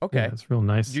 Okay, yeah, it's real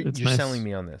nice. You're nice. selling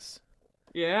me on this.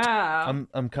 Yeah,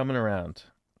 I'm coming around.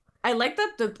 I like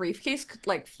that the briefcase could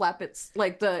like flap its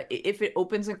if it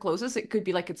opens and closes, it could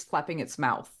be like it's flapping its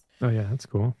mouth. Oh yeah, that's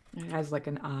cool. It has like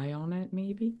an eye on it,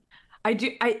 maybe.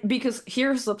 Because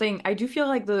here's the thing, I do feel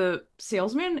like the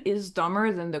salesman is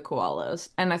dumber than the koalas,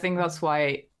 and I think that's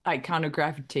why I kind of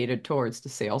gravitated towards the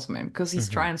salesman because he's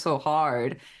Hmm. trying so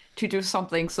hard to do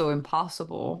something so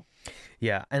impossible.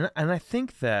 Yeah, and I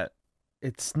think that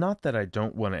it's not that I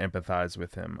don't want to empathize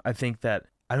with him. I think that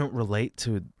I don't relate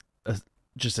to a,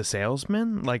 just a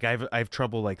salesman. Like I've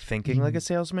trouble like thinking like a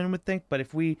salesman would think. But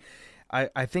if we,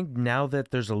 I think now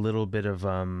that there's a little bit of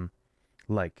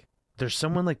like there's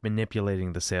someone like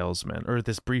manipulating the salesman, or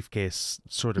this briefcase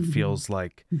sort of feels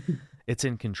like it's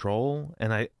in control,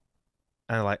 and I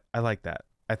like that.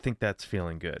 I think that's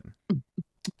feeling good.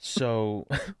 So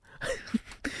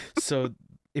so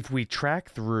if we track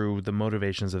through the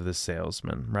motivations of the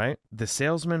salesman, right? The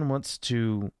salesman wants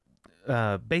to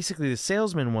basically the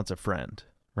salesman wants a friend,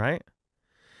 right?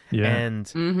 Yeah. And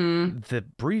Mm-hmm. the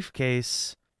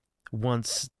briefcase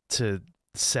wants to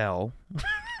sell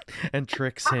and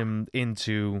tricks him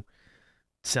into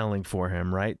selling for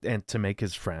him, right? And to make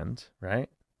his friend, right?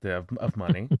 Of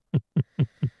money.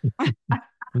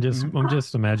 I'm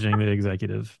just imagining the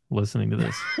executive listening to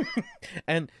this,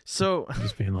 And so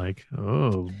just being like,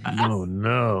 "Oh no,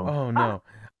 no." oh no.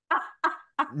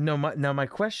 No, my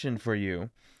question for you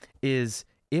is,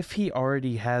 if he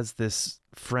already has this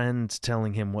friend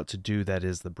telling him what to do that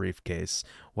is the briefcase,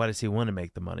 why does he want to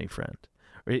make the money friend?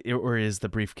 Or is the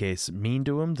briefcase mean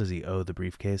to him? Does he owe the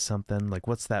briefcase something? Like,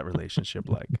 what's that relationship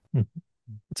like?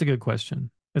 It's a good question.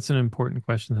 It's an important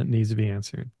question that needs to be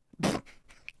answered.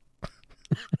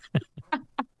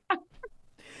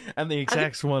 And the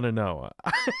execs want to know.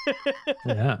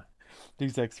 Yeah. The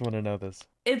execs want to know this.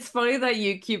 It's funny that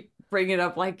you keep bringing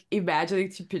up like imagining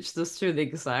to pitch this to the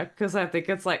exec because I think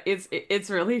it's like it's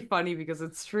really funny because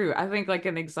it's true. I think like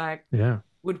an exec Yeah.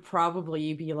 would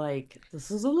probably be like, "This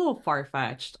is a little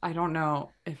far-fetched. I don't know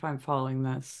if I'm following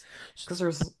this because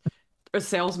there's a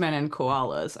salesman and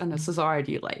koalas, and this is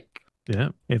already like, Yeah.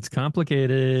 It's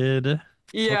complicated.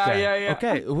 yeah, Okay. yeah, yeah."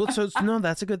 Okay. Well, so no,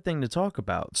 that's a good thing to talk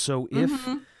about. So if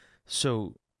Mhm.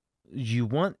 so you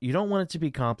don't want it to be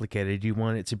complicated. You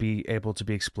want it to be able to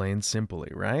be explained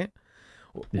simply, right?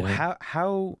 Yeah.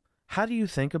 How do you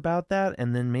think about that?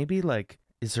 And then maybe like,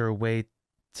 is there a way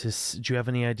to? Do you have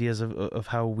any ideas of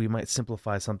how we might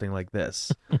simplify something like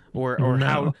this, or No,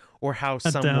 how I don't.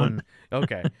 someone?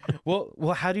 Okay, well,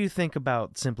 how do you think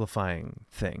about simplifying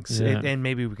things? Yeah. And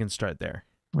maybe we can start there.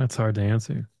 That's hard to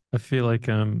answer. I feel like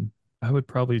I would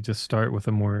probably just start with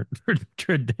a more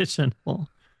traditional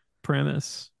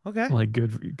premise, Okay. like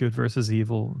good versus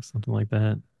evil, something like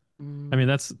that. I Mm. mean,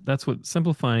 that's what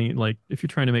simplifying, like if you're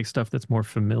trying to make stuff that's more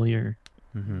familiar.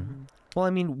 Mm-hmm. Mhm. Well,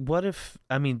 I mean, what if?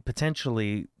 I mean,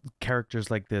 potentially characters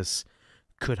like this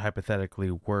could hypothetically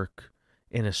work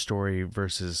in a story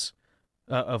versus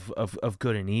of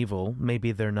good and evil.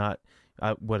 Maybe they're not.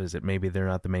 What is it? Maybe they're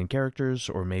not the main characters,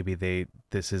 or maybe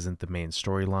this isn't the main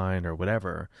storyline, or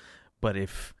whatever. But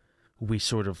if we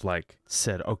sort of like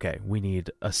said, okay, we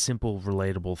need a simple,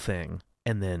 relatable thing,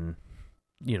 and then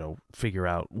figure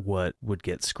out what would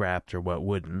get scrapped or what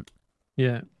wouldn't.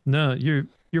 Yeah. No, you're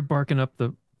barking up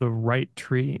the right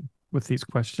tree with these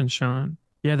questions, Sean.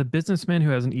 Yeah, the businessman who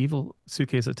has an evil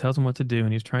suitcase that tells him what to do,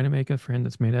 and he's trying to make a friend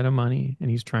that's made out of money, and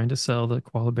he's trying to sell the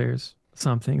koala bears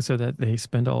something so that they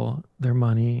spend all their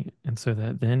money, and so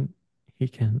that then he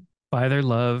can buy their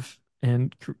love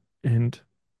and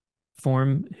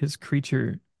form his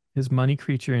money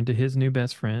creature into his new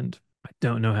best friend. I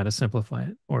don't know how to simplify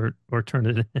it or turn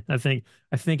it in.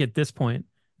 I think at this point,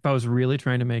 if I was really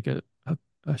trying to make a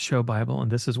show Bible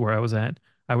and this is where I was at,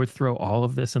 I would throw all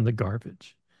of this in the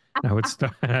garbage. I would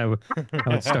start I would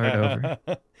start over.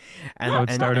 and I would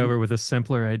and start and, over with a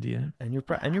simpler idea. and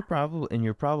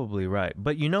you're probably right.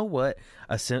 But you know what?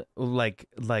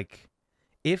 Like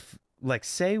if like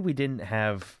say we didn't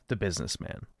have the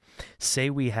businessman, say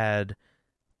we had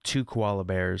two koala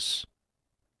bears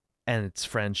and it's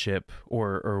friendship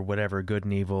or whatever, good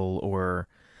and evil, or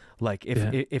like Yeah.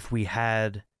 if we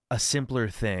had a simpler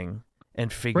thing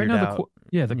and Right figured now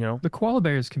out, the koala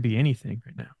bears can be anything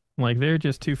right now. Like they're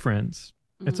just two friends.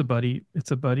 It's a buddy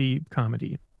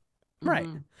comedy. right.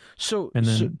 Mhm. So And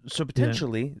so then so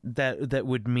potentially that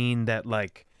would mean that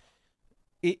like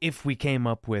if we came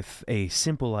up with a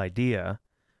simple idea,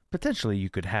 potentially you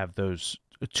could have those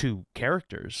two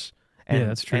characters. Yeah,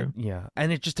 that's true.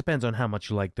 And it just depends on how much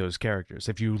you like those characters.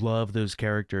 If you love those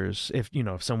characters, if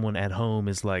someone at home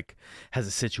is like has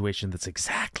a situation that's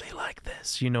exactly like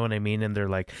this, you know what I mean, and they're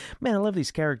like, "Man, I love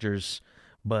these characters,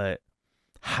 but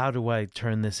how do I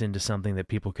turn this into something that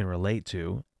people can relate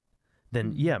to?"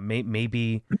 then yeah,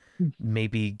 maybe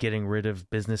getting rid of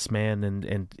businessman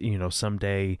and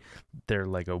someday they're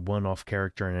like a one-off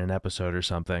character in an episode or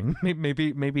something.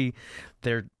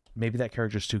 They're maybe that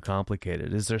character's too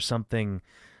complicated. Is there something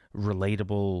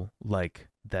relatable like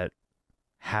that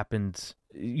happened?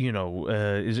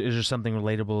 Is there something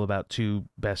relatable about two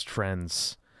best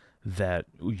friends that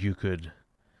you could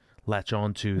latch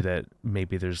onto, that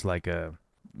maybe there's like a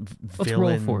Let's roll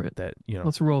villain for it. that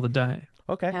Let's roll the die.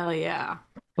 Okay. Hell yeah.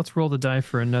 Let's roll the die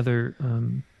for another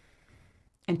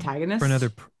Antagonist?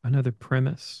 another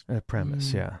premise. A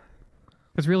premise, yeah.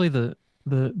 Because really the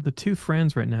two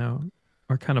friends right now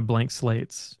are kind of blank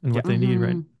slates, and what they need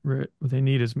what they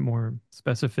need is more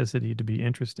specificity to be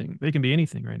interesting. They can be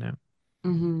anything right now.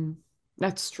 Mm-hmm.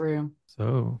 That's true.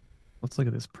 So let's look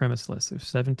at this premise list. There's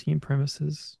 17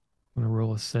 premises. I'm gonna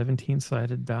roll a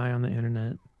 17-sided die on the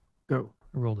internet. Go.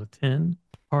 I rolled a 10.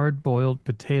 Hard-boiled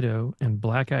potato and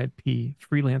black-eyed pea,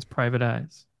 freelance private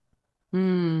eyes.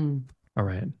 All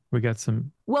right, we got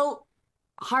some. Well,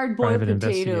 hard-boiled private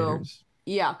potato, investigators.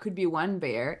 yeah, could be one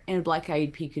bear, and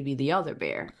black-eyed pea could be the other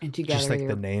bear, and together Just like the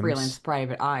they're names. freelance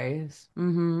private eyes.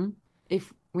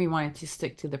 If we wanted to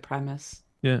stick to the premise.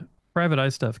 Yeah, private eye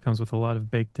stuff comes with a lot of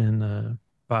baked-in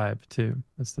vibe too.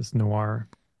 It's this noir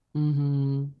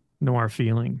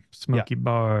feeling, smoky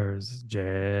bars,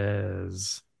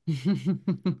 jazz,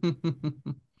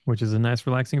 which is a nice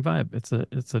relaxing vibe.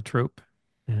 It's a trope,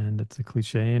 and it's a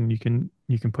cliche, and you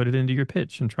can put it into your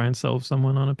pitch and try and sell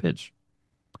someone on a pitch.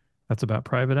 That's about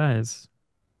private eyes.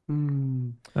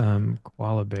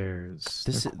 Koala bears.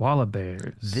 Koala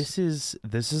bears. This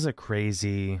is a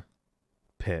crazy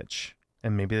pitch,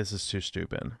 and maybe this is too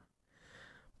stupid.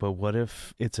 But what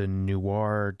if it's a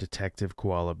noir detective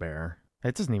koala bear?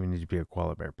 It doesn't even need to be a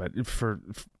koala bear, but for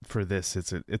this,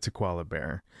 it's a koala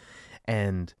bear,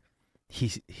 and he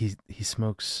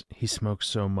smokes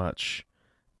so much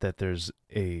that there's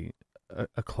a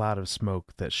cloud of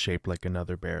smoke that's shaped like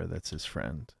another bear that's his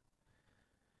friend.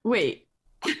 Wait.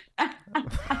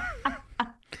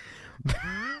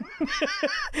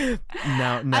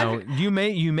 Now you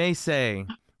may say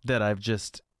that I've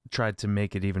just tried to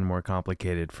make it even more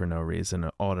complicated for no reason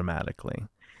automatically.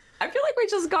 I feel like we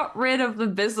just got rid of the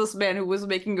businessman who was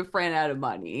making a friend out of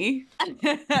money.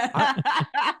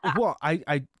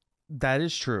 I that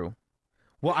is true.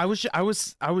 Well, I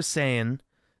was saying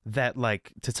that,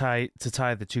 like, to tie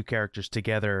the two characters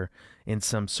together in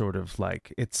some sort of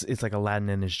like it's like Aladdin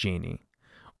and his genie,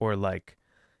 or like,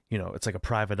 it's like a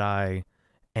private eye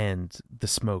and the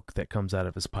smoke that comes out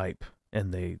of his pipe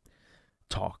and they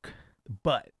talk.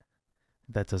 But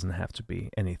that doesn't have to be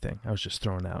anything. I was just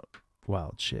throwing out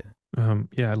wild shit.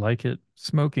 Yeah, I like it.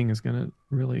 Smoking is gonna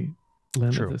really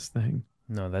lend to this thing.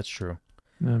 No, that's true.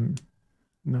 I'm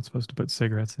not supposed to put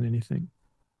cigarettes in anything.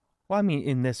 Well, I mean,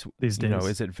 in these days,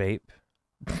 is it vape?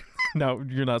 No,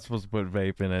 you're not supposed to put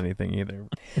vape in anything either.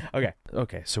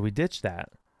 Okay, so we ditched that.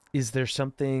 Is there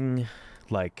something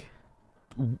like,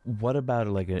 what about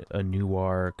like a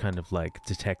noir kind of like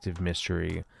detective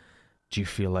mystery? Do you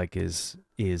feel like is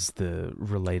the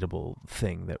relatable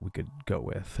thing that we could go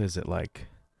with? Is it like,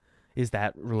 is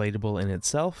that relatable in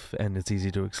itself and it's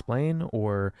easy to explain,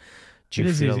 or do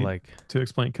you feel like to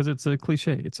explain because it's a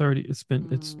cliche? It's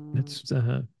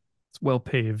well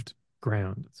paved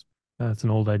ground. It's an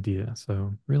old idea.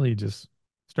 So really, just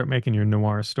start making your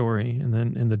noir story, and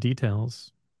then in the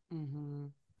details,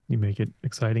 you make it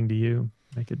exciting to you,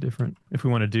 make it different. If we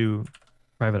want to do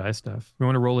private eye stuff, we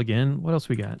want to roll again. What else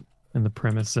we got in the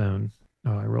premise zone?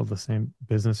 Oh, I rolled the same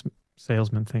business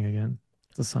salesman thing again.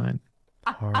 It's a sign.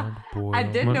 Hard boiled. I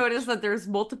did notice that there's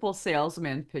multiple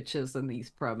salesman pitches in these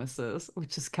premises,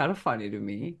 which is kind of funny to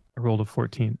me. I rolled a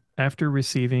 14. After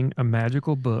receiving a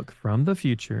magical book from the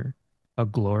future, a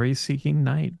glory-seeking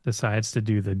knight decides to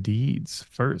do the deeds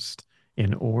first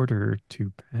in order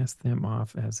to pass them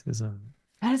off as his own.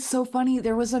 That is so funny.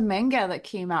 There was a manga that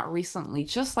came out recently,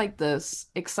 just like this,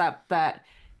 except that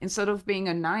instead of being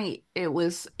a knight, it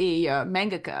was a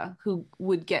mangaka who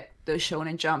would get the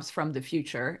Shonen Jumps from the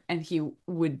future, and he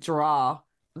would draw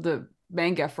the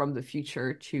manga from the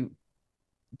future to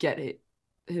get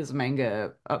his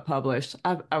manga published.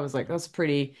 I was like, that's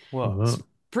pretty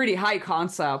high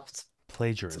concept.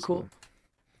 Plagiarism. It's cool.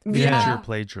 Future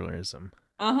plagiarism.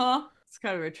 It's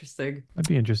kind of interesting. I'd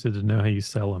be interested to know how you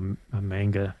sell a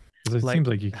manga. Because it seems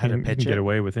like you can get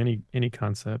away with any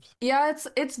concept. Yeah,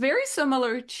 it's very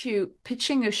similar to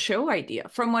pitching a show idea.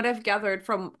 From what I've gathered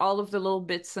from all of the little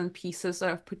bits and pieces that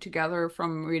I've put together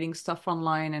from reading stuff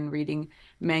online and reading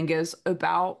mangas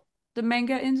about the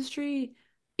manga industry,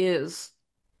 is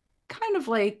kind of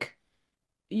like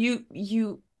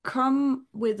you come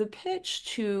with a pitch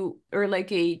to, or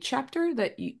like a chapter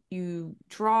that you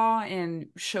draw and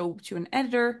show to an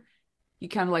editor. You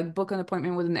kind of like book an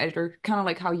appointment with an editor, kind of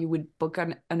like how you would book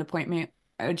an appointment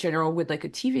in general with like a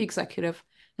TV executive.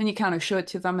 Then you kind of show it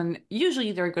to them, and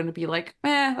usually they're going to be like,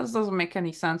 this doesn't make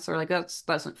any sense, or like, that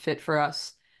doesn't fit for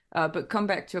us. But come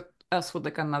back to us with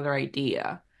like another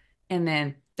idea. And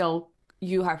then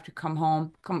you have to come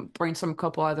home, come brainstorm a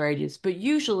couple other ideas. But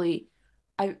usually,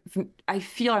 I I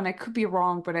feel, and I could be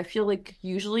wrong, but I feel like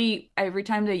usually every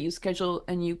time that you schedule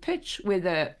a new pitch with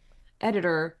a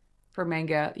editor for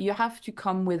manga, you have to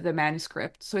come with a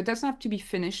manuscript. So it doesn't have to be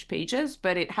finished pages,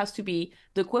 but it has to be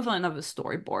the equivalent of a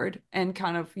storyboard, and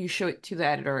kind of you show it to the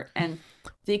editor, and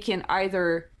they can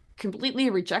either completely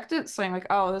reject it, saying like,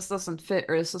 oh, this doesn't fit,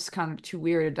 or this is kind of too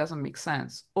weird, it doesn't make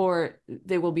sense. Or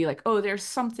they will be like, oh, there's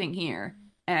something here,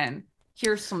 and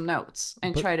here's some notes,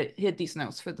 and try to hit these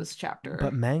notes for this chapter.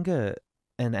 But manga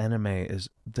and anime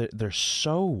they're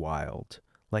so wild.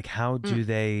 Like, how do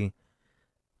they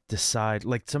decide?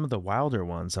 Like, some of the wilder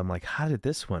ones, I'm like, how did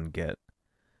this one get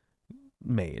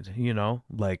made? You know,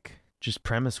 like, just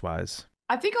premise wise.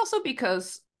 I think also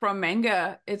because from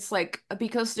manga, it's like,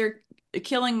 because they're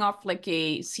killing off like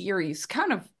a series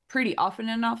kind of pretty often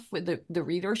enough with the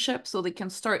readership, so they can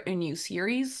start a new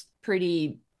series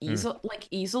pretty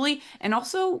easily. And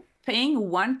also, paying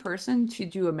one person to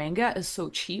do a manga is so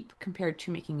cheap compared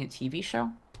to making a TV show.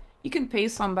 You can pay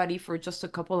somebody for just a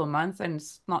couple of months, and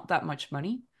it's not that much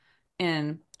money.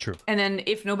 And True. And then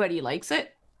if nobody likes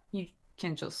it, you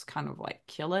can just kind of like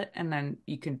kill it, and then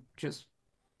you can just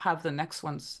have the next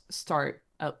ones start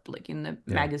up like in the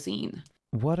magazine.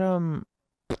 What are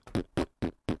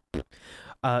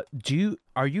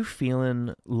you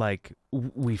feeling like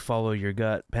we follow your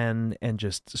gut, Pen, and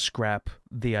just scrap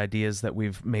the ideas that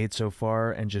we've made so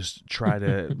far and just try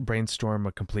to brainstorm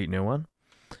a complete new one?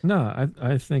 No,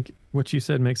 I think what you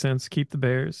said makes sense. Keep the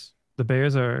bears. The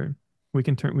bears are we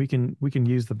can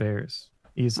use the bears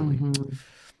easily.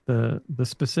 The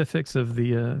specifics of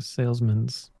the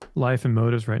salesman's life and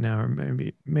motives right now are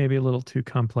maybe a little too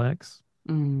complex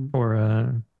for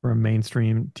a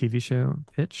mainstream TV show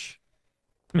pitch.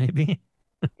 Maybe.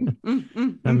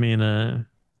 I mean,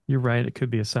 you're right. It could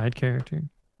be a side character,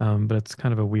 but it's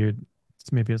kind of a weird.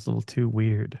 Maybe it's a little too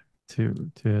weird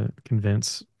to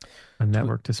convince a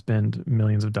network to spend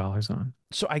millions of dollars on.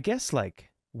 So I guess like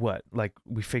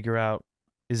we figure out,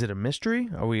 is it a mystery?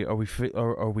 Are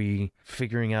we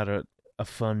figuring out a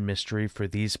fun mystery for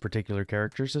these particular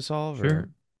characters to solve? Sure. Or?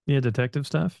 Yeah, detective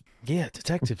stuff. Yeah,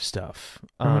 detective stuff.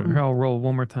 I'll roll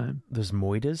one more time. There's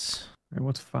Moidas. All right,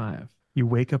 what's 5? You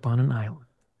wake up on an island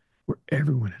where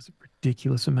everyone has a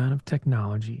ridiculous amount of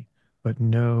technology, but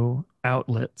no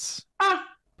outlets.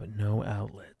 But no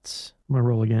outlets. I'm going to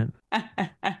roll again.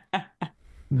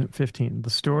 15. The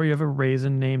story of a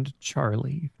raisin named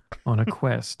Charlie on a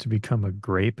quest to become a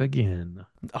grape again.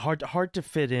 Hard to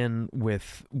fit in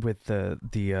with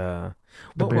the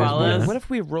what if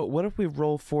we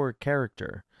roll for a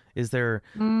character? Is there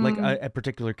like a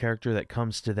particular character that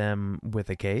comes to them with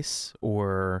a case,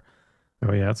 or?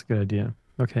 Oh yeah, that's a good idea.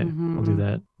 Okay, I'll do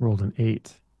that. Rolled an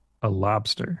 8. A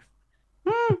lobster.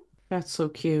 That's so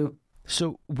cute.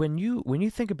 So when you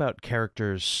think about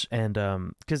characters, and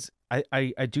because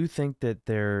I do think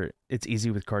that it's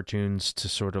easy with cartoons to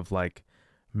sort of like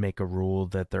make a rule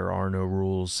that there are no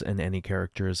rules and any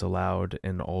character is allowed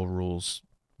and all rules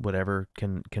whatever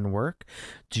can work.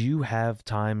 Do you have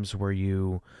times where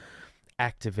you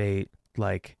activate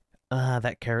like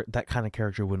that kind of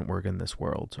character wouldn't work in this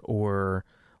world, or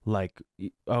like,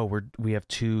 oh, we have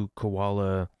 2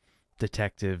 koala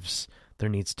detectives, there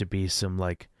needs to be some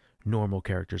like normal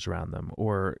characters around them,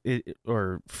 or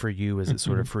for you is it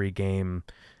sort of free game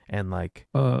and like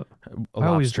a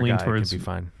lobster guy can be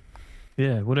fine?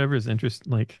 Yeah, whatever is interest.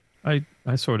 Like I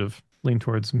sort of lean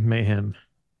towards mayhem.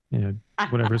 You know,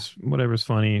 whatever's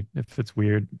funny. If it's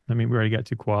weird, I mean, we already got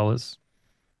 2 koalas.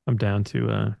 I'm down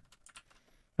to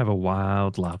have a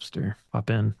wild lobster pop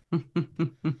in.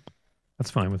 That's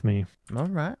fine with me. All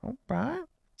right.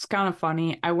 It's kind of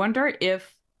funny. I wonder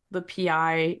if the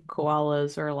PI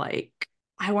koalas are like,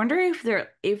 I wonder if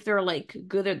they're like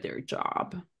good at their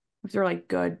job. If they're like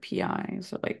good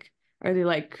PIs, or like, are they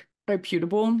like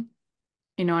reputable?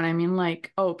 You know what I mean?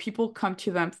 Like, oh, people come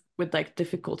to them with like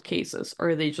difficult cases, or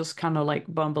are they just kind of like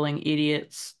bumbling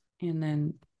idiots, and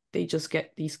then they just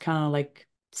get these kind of like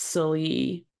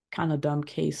silly, kind of dumb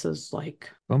cases.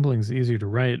 Like, bumbling's easier to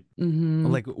write.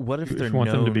 Like, what if you want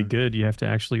them to be good? You have to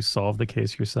actually solve the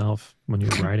case yourself when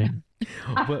you're writing.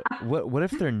 what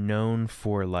if they're known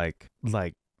for like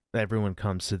everyone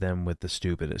comes to them with the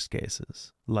stupidest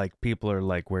cases. Like people are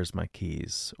like, "Where's my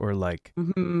keys?" Or like,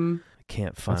 Mm-hmm. "I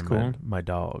can't That's find cool. my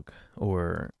dog,"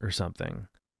 or something.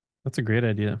 That's a great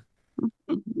idea.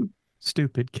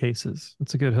 Stupid cases.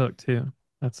 That's a good hook too.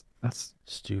 That's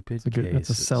Stupid that's a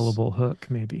cases. sellable hook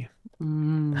maybe.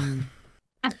 Mm.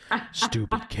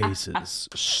 Stupid cases.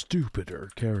 Stupider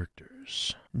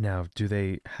characters. Now, do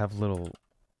they have little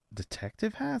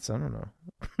detective hats? I don't know.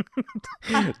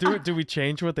 do we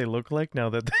change what they look like now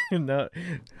that they're not?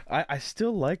 I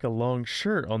still like a long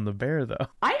shirt on the bear though.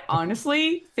 I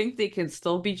honestly think they can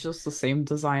still be just the same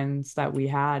designs that we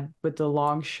had with the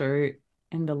long shirt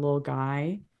and the little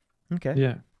guy. Okay.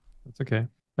 Yeah, that's okay.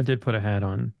 I did put a hat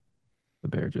on the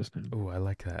bear just now. Oh, I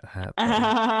like that hat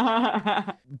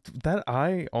though. That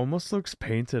eye almost looks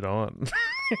painted on.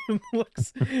 It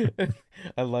looks.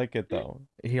 I like it though.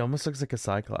 He almost looks like a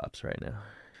cyclops right now.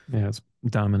 Yeah, it's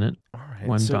dominant. All right.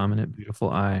 One So dominant, beautiful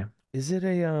eye. is it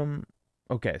a?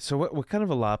 Okay, so what kind of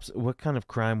what kind of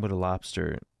crime would a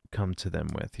lobster come to them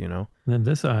with? You know. And then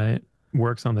this eye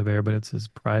works on the bear, but it's his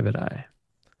private eye.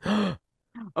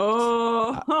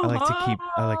 Oh, I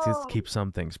like to keep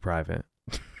some things private.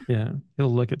 Yeah,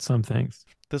 he'll look at some things.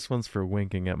 This one's for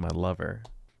winking at my lover.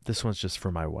 This one's just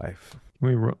for my wife.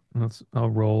 I'll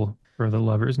roll for the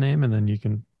lover's name, and then you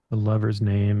can. The lover's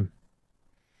name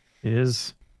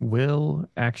is Will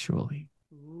Actually.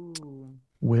 Ooh.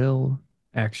 Will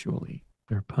Actually.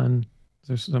 Their pun.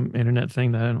 There's some internet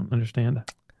thing that I don't understand.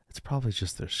 It's probably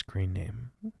just their screen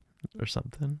name or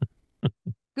something.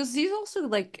 Because these also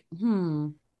like,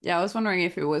 yeah, I was wondering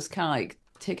if it was kind of like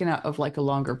taken out of like a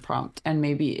longer prompt and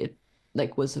maybe it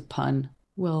like was a pun.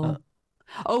 Well,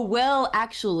 oh, well,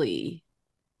 actually,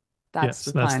 that's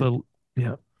the that's pun.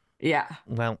 yeah. Yeah.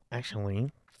 Well,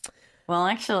 actually. Well,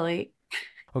 actually.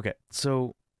 Okay,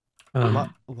 so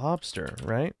lobster,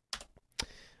 right?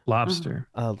 Lobster.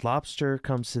 Lobster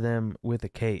comes to them with a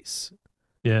case.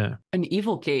 Yeah. An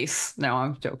evil case. No,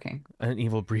 I'm joking. An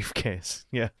evil briefcase.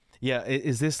 Yeah. Yeah.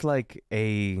 Is this like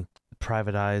a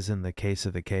private eyes in the case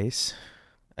of the case?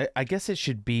 I guess it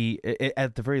should be,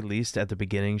 at the very least, at the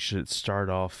beginning, should start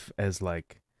off as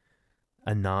like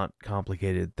a not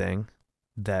complicated thing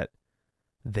that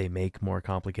they make more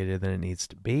complicated than it needs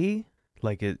to be.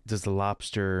 Like, does the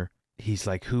lobster, he's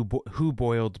like, who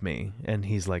boiled me? And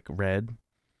he's like, red.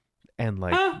 And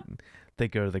like, they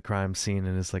go to the crime scene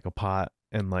and it's like a pot.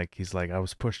 And like, he's like, I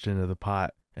was pushed into the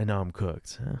pot and now I'm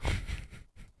cooked.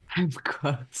 I'm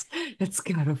cooked. It's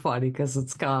kind of funny because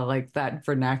it's got like that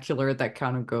vernacular that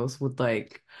kind of goes with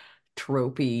like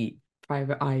tropey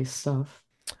private eye stuff.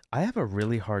 I have a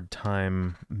really hard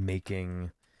time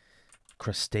making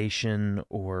crustacean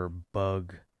or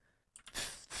bug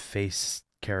face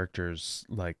characters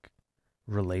like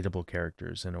relatable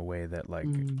characters in a way that like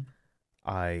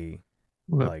I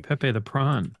What about like Pepe the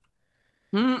Prawn?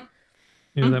 Mm.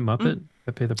 You know that Muppet?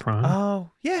 Pepe the Prawn?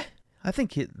 Oh, yeah. I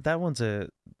think that one's a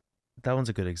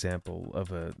good example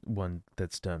of a one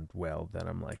that's done well that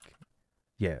I'm like,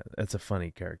 yeah, that's a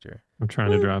funny character. I'm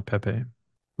trying to draw Pepe.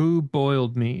 Who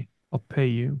boiled me? I'll pay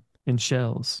you in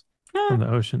shells from the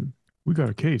ocean. We got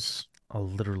a case. I'll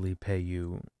literally pay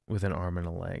you with an arm and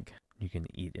a leg. You can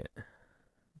eat it.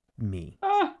 Me.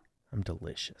 I'm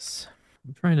delicious.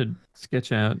 I'm trying to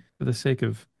sketch out, for the sake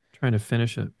of trying to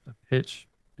finish a pitch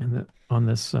on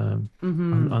this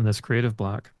on this creative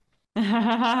block,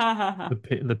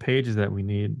 the pages that we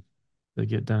need to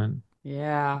get done.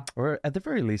 Yeah. Or at the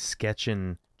very least,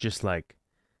 sketching just like,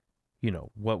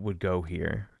 what would go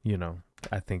here,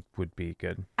 I think would be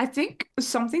good. I think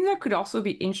something that could also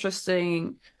be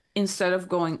interesting instead of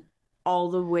going all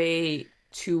the way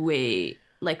to a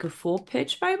full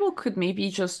pitch Bible could maybe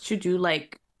just to do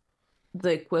like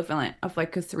the equivalent of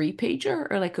like a 3-pager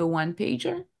or like a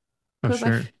 1-pager. Oh,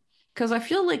 sure. Because I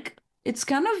feel like it's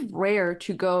kind of rare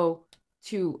to go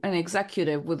to an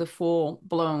executive with a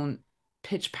full-blown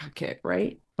pitch packet,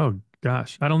 right? Oh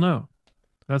gosh, I don't know.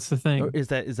 That's the thing. Or is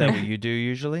that what you do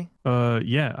usually?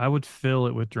 Yeah, I would fill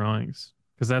it with drawings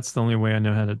because that's the only way I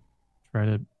know how to try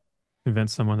to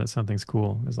convince someone that something's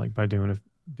cool is like by doing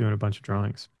a bunch of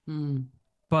drawings.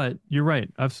 But you're right.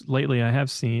 Lately I have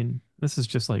seen, this is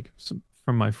just like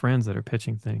from my friends that are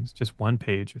pitching things, just 1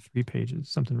 page or 3 pages,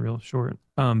 something real short.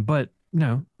 But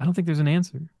no, I don't think there's an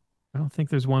answer. I don't think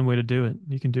there's one way to do it.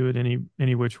 You can do it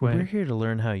any which way. We're here to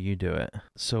learn how you do it.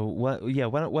 So what? Yeah.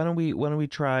 Why don't we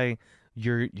try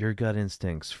your gut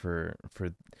instincts for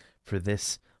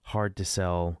this hard to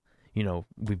sell?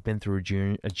 We've been through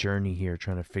a journey here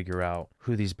trying to figure out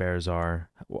who these bears are.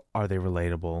 Are they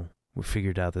relatable? We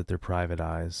figured out that they're private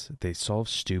eyes. They solve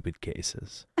stupid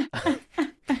cases.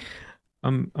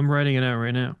 I'm writing it out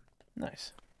right now.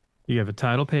 Nice. You have a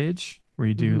title page where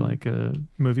you do like a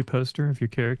movie poster of your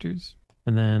characters,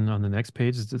 and then on the next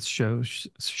page is this show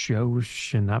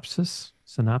synopsis.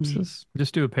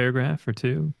 Just do a paragraph or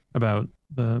two about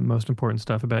the most important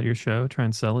stuff about your show. Try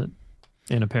and sell it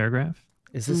in a paragraph.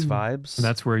 Is this vibes? And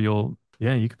that's where you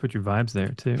could put your vibes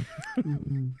there too.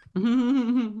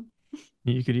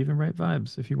 You could even write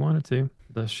vibes if you wanted to.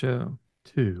 The show.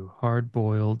 2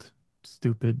 hard-boiled,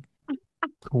 stupid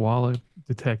koala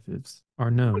detectives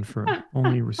are known for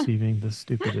only receiving the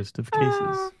stupidest of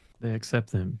cases. They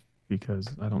accept them because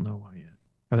I don't know why yet.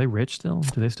 Are they rich still?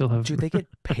 Do they still have... Do they get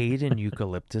paid in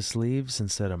eucalyptus leaves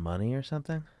instead of money or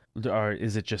something? Or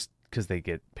is it just because they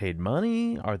get paid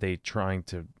money? Are they trying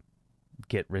to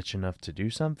get rich enough to do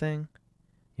something?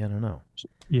 Yeah, I don't know.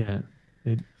 Yeah,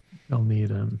 they'll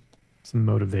need some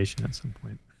motivation at some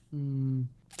point.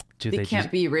 They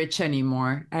can't be rich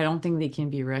anymore. I don't think they can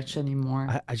be rich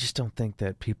anymore. I just don't think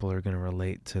that people are going to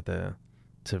relate to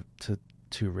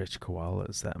to rich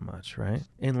koalas that much, right?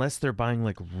 Unless they're buying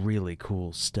like really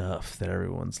cool stuff that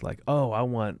everyone's like, oh, I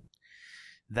want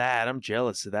that. I'm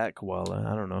jealous of that koala.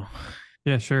 I don't know.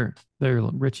 Yeah, sure. They're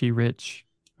Richie Rich.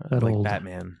 Like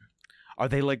Batman. Are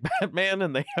they like Batman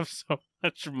and they have so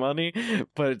much money,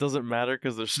 but it doesn't matter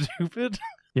because they're stupid?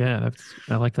 Yeah,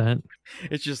 I like that.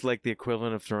 It's just like the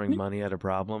equivalent of throwing money at a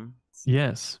problem.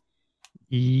 Yes.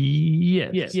 Oh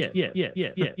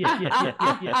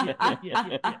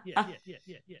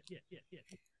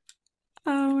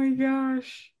my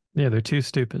gosh. Yeah, they're too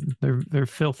stupid. They're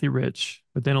filthy rich,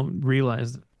 but they don't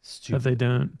realize that they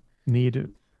don't need it.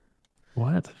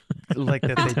 What? Like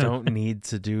that they don't need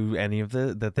to do any of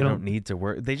that they don't need to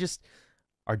work. They just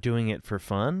are doing it for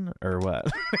fun or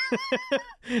what?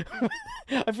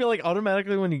 I feel like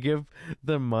automatically when you give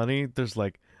them money, there's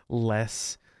like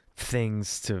less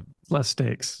things to... Less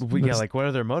stakes. Yeah, like what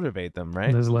do they motivate them,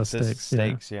 right? There's less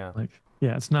stakes. Yeah. Like,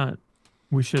 yeah, it's not...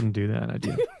 We shouldn't do that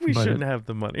idea. We shouldn't have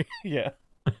the money. Yeah.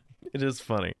 It is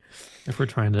funny. If we're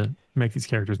trying to make these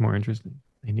characters more interesting,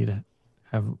 they need to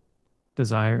have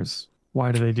desires.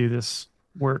 Why do they do this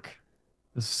work?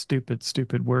 This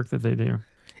stupid work that they do.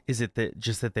 Is it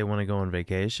that they want to go on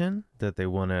vacation? That they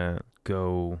want to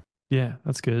go... Yeah,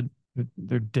 that's good.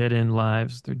 They're dead-end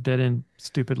lives. They're dead-end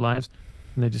stupid lives.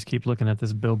 And they just keep looking at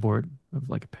this billboard of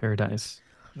like a paradise.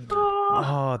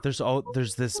 Oh,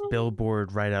 there's this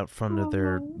billboard right out front of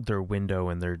their window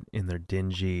in their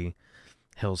dingy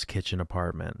Hell's Kitchen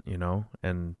apartment, you know?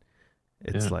 And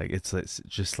it's like it's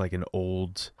just like an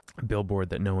old billboard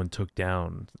that no one took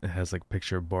down. It has like a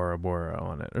picture of Bora Bora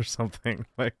on it or something.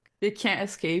 Like they can't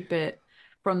escape it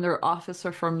from their office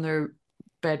or from their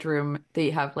bedroom. They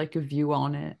have like a view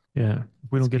on it. Yeah.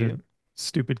 If we don't get a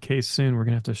stupid case soon, we're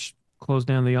gonna have to close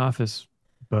down the office.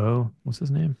 Bo, what's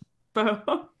his name? Bo,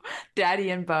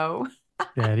 Daddy and Bo.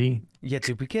 Daddy. Yeah,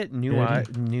 did we get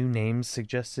new names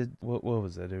suggested? What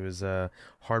was it? It was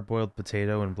hard boiled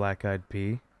potato and black eyed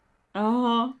pea.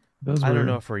 Oh. I don't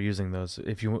know if we're using those.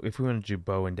 If we want to do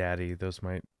Bo and Daddy, those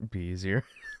might be easier.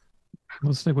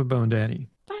 We'll stick with Bo and Daddy.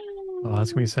 Oh,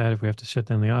 that's gonna be sad if we have to shut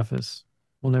down the office.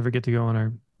 We'll never get to go on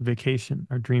our vacation,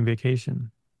 our dream vacation.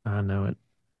 I know it.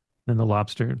 Then the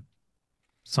lobster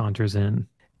saunters in.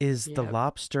 Is the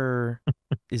lobster,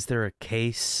 is there a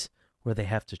case where they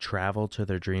have to travel to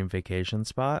their dream vacation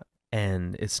spot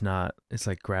and it's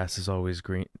like grass is always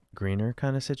greener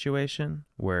kind of situation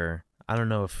where I don't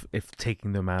know if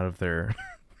taking them out of their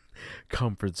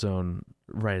comfort zone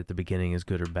right at the beginning is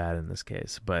good or bad in this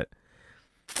case, but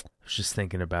I was just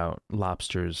thinking about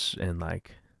lobsters in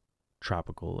like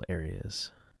tropical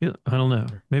areas. Yeah, I don't know.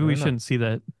 Maybe we shouldn't see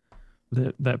that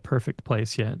perfect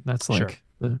place yet. That's like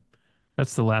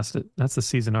that's the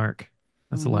season arc.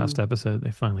 That's the last episode.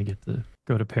 They finally get to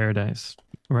go to paradise.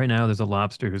 Right now there's a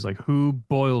lobster who's like, who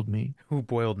boiled me? Who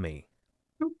boiled me?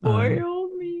 Who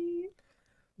boiled me?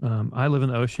 I live in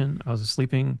the ocean. I was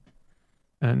sleeping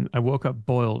and I woke up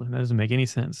boiled, and that doesn't make any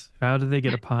sense. How did they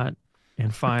get a pot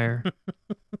and fire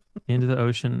into the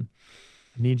ocean?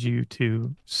 I need you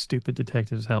two stupid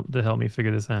detectives help me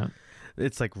figure this out.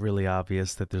 It's like really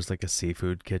obvious that there's like a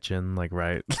seafood kitchen like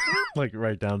right like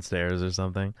right downstairs or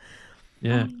something.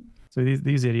 Yeah. So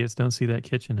these idiots don't see that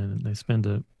kitchen, and they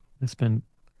spend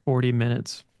 40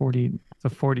 minutes, 40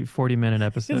 minute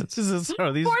episodes.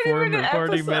 Are these 40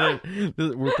 minute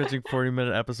we're pitching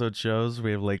 40-minute episode shows.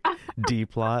 We have like D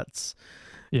plots.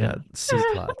 Yeah. C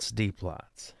plots, D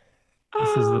plots.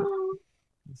 This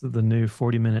is the new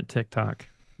 40-minute TikTok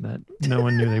that no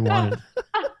one knew they wanted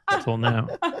until now.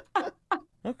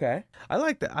 Okay. I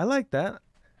like that.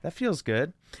 That feels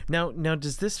good. Now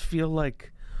does this feel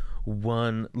like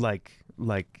one like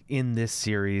like in this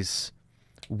series,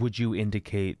 would you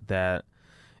indicate that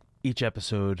each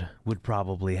episode would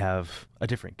probably have a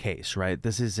different case, right?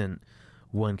 This isn't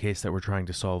one case that we're trying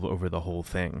to solve over the whole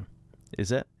thing,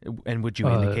 is it? And would you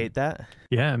indicate that?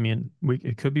 Yeah, I mean,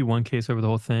 it could be one case over the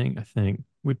whole thing. I think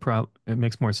it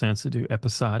makes more sense to do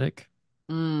episodic.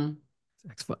 Mm.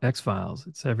 X-Files.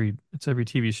 It's every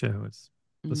TV show.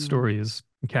 The story is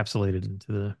encapsulated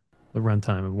into the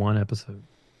runtime of one episode.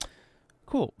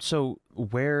 Cool. So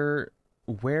where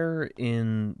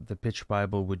in the pitch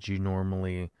Bible would you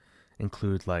normally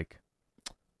include like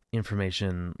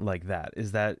information like that?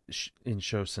 Is that in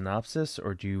show synopsis,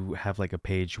 or do you have like a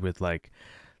page with like,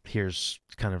 here's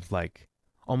kind of like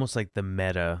almost like the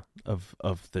meta of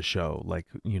the show, like,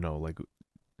 you know, like.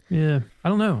 Yeah, I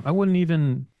don't know.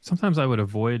 Sometimes I would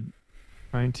avoid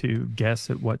trying to guess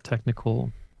at what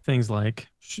technical things like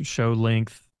show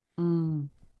length.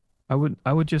 I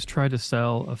would just try to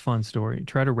sell a fun story,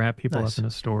 try to wrap people up in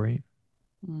a story.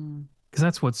 Because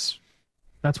that's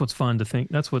what's fun to think.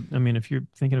 That's what, I mean, if you're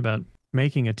thinking about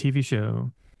making a TV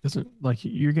show, the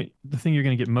thing you're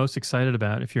going to get most excited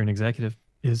about if you're an executive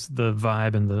is the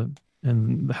vibe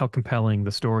and how compelling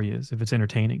the story is, if it's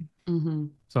entertaining.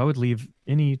 So I would leave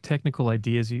any technical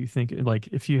ideas you think, like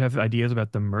if you have ideas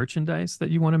about the merchandise that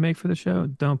you want to make for the show,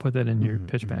 don't put that in your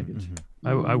pitch package.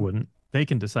 I wouldn't. They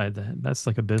can decide that. That's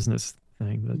like a business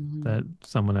thing that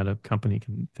someone at a company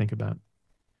can think about.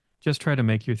 Just try to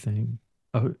make your thing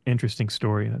an interesting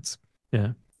story. That's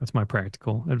my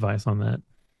practical advice on that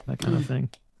kind of thing.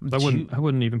 I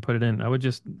wouldn't even put it in.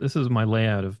 This is my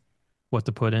layout of what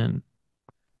to put in.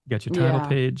 You got your title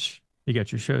page. You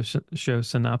got your show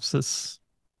synopsis.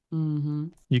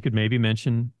 You could maybe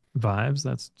mention vibes.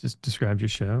 That's just describes your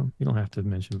show. You don't have to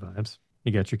mention vibes.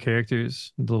 You got your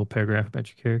characters, a little paragraph about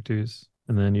your characters,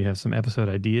 and then you have some episode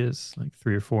ideas, like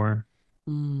 3 or 4,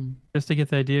 just to get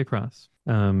the idea across.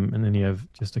 And then you have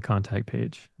just a contact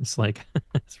page. It's like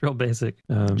it's real basic.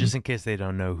 Just in case they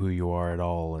don't know who you are at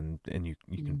all, and you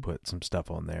can put some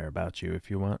stuff on there about you if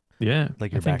you want. Yeah,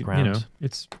 like your background. You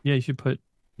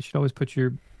should always put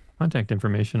your contact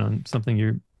information on something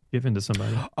you're giving to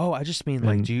somebody. Oh, I just mean,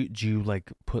 like, do you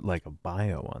like put like a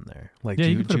bio on there? Like,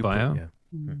 you can put a bio.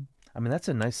 I mean, that's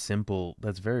a nice simple.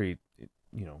 That's very,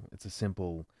 it's a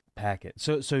simple packet.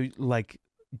 So like,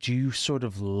 do you sort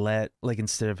of let, like,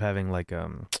 instead of having like a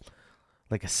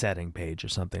setting page or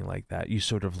something like that, you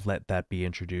sort of let that be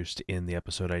introduced in the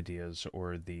episode ideas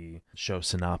or the show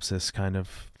synopsis, kind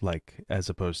of like, as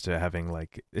opposed to having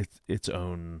like its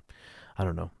own, I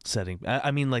don't know, setting.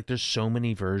 I mean, like, there's so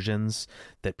many versions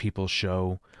that people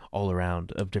show all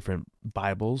around of different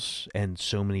Bibles and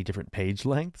so many different page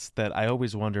lengths that I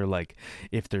always wonder, like,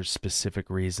 if there's specific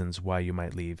reasons why you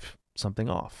might leave something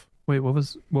off. What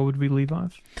would we leave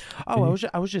off? Oh,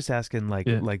 I was just asking, like,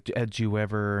 do you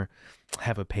ever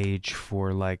have a page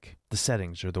for like the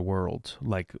settings or the world,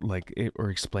 or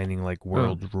explaining like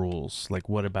world rules? Like,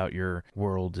 what about your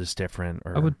world is different?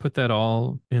 Or I would put that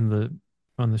all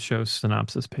on the show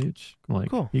synopsis page. Like,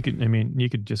 cool. You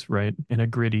could just write in a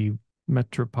gritty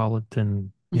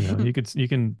metropolitan. You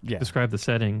can describe the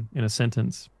setting in a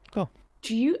sentence. Cool.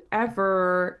 Do you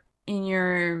ever, in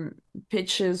your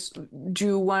pitches,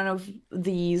 do one of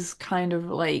these kind of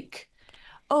like,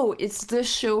 oh, it's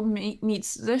this show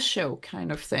meets this show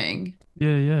kind of thing?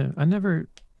 Yeah. I never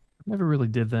really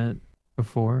did that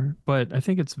before, but I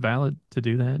think it's valid to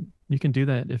do that. You can do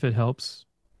that if it helps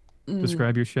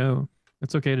describe your show.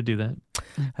 It's okay to do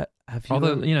that.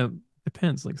 Although,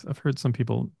 depends. Like, I've heard some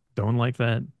people don't like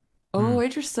that. Oh,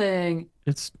 interesting.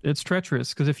 It's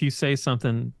treacherous, because if you say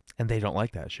something and they don't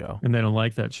like that show,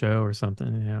 or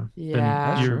something, yeah,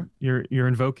 then you're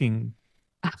invoking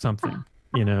something,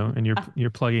 and you're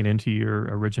plugging into your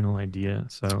original idea.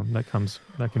 So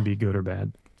that can be good or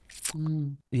bad.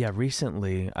 Yeah,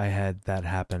 recently I had that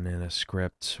happen in a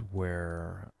script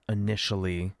where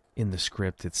initially in the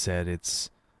script it said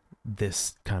it's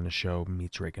this kind of show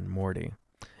meets Rick and Morty.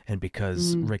 And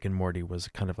because Rick and Morty was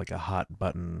kind of like a hot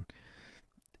button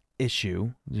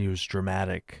issue, it was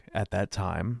dramatic at that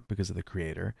time because of the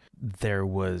creator, there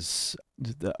was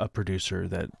a producer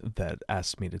that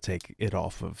asked me to take it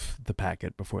off of the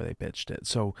packet before they pitched it.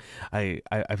 So I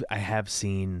have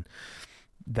seen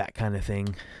that kind of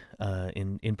thing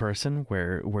in person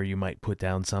where you might put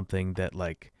down something that,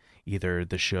 like, either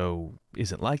the show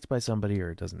isn't liked by somebody or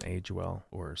it doesn't age well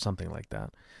or something like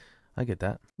that. I get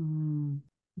that.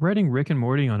 Writing Rick and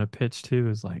Morty on a pitch too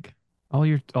is like, all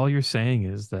you're saying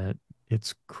is that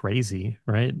it's crazy,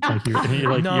 right? Like you're No,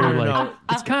 you're no, like no.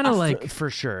 it's kind of like For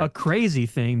a sure. crazy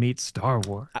thing meets Star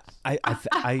Wars.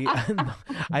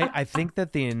 I think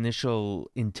that the initial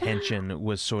intention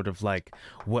was sort of like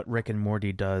what Rick and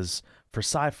Morty does for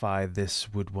sci-fi,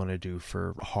 this would want to do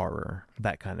for horror,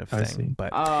 that kind of I thing. see.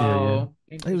 But Yeah. Oh,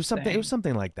 it was interesting.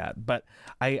 something like that. But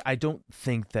I don't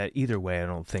think that either way. I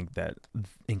don't think that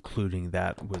including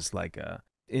that was like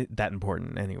that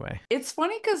important anyway. It's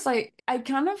funny because I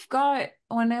kind of got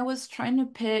when I was trying to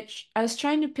pitch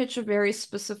a very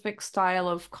specific style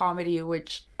of comedy,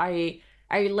 which I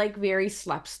like very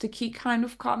slapsticky kind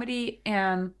of comedy,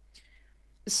 and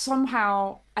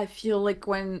somehow I feel like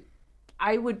when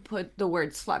I would put the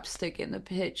word slapstick in the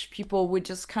pitch, people would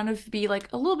just kind of be like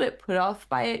a little bit put off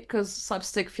by it because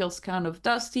slapstick feels kind of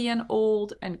dusty and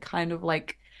old and kind of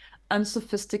like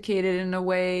unsophisticated in a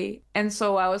way. And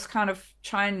so I was kind of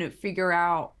trying to figure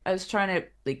out, I was trying to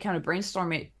like kind of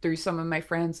brainstorm it through some of my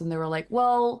friends, and they were like,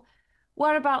 well,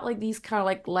 what about like these kind of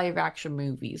like live action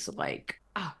movies? Like,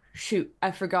 ah, shoot,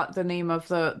 I forgot the name of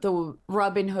the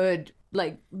Robin Hood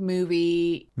like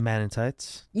movie. Man in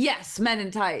Tights. Yes, Men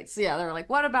in Tights. Yeah, they're like,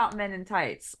 what about Men in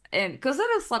Tights? And because it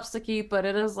is slapsticky, but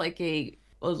it is like a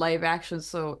live action,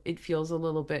 so it feels a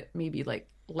little bit maybe like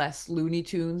less Looney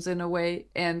Tunes in a way.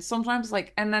 And sometimes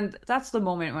like, and then that's the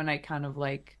moment when I kind of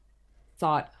like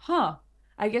thought, huh,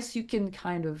 I guess you can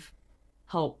kind of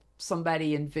help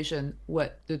somebody envision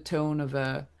what the tone of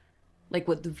a like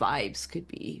what the vibes could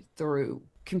be through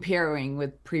comparing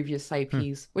with previous Hmm.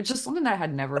 IPs, which is something that I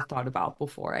had never thought about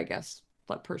before, I guess.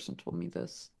 That person told me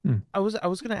this. Hmm. I was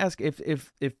gonna ask if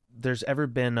there's ever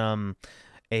been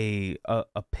a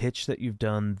pitch that you've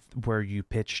done where you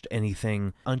pitched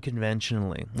anything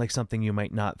unconventionally, like something you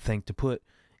might not think to put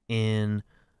in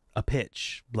a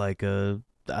pitch, like I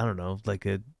don't know, like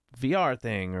a VR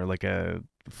thing or like a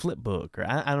flip book or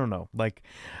I don't know, like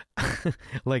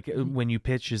like when you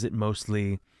pitch, is it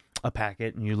mostly a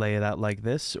packet and you lay it out like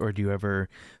this, or do you ever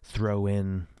throw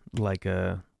in like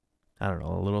a I don't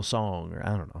know, a little song or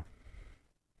I don't know.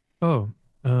 Oh,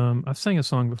 I've sang a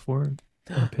song before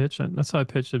on a pitch. That's how I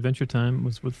pitched Adventure Time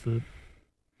was with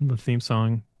the theme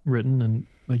song written and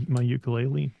my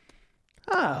ukulele.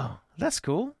 Oh, that's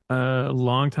cool. A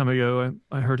long time ago,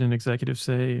 I heard an executive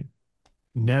say,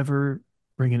 "Never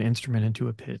bring an instrument into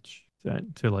a pitch."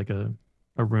 To like a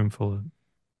room full of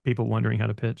people wondering how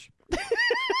to pitch.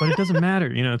 But it doesn't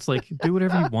matter, it's like do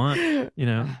whatever you want,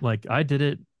 like I did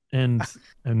it and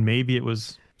maybe it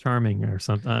was charming or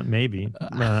something, maybe.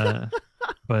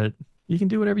 But you can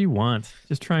do whatever you want.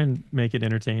 Just try and make it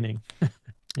entertaining,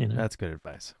 That's good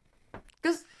advice.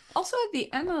 Because also at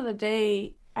the end of the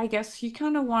day, I guess you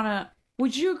kind of want to.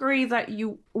 Would you agree that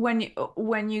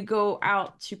when you go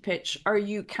out to pitch, are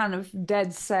you kind of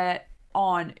dead set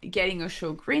on getting a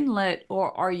show greenlit,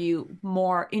 or are you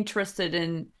more interested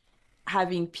in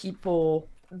having people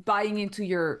buying into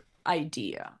your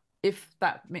idea? If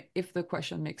the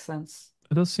question makes sense.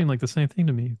 It does seem like the same thing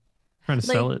to me. Trying to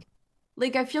sell Like it.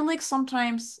 like I feel like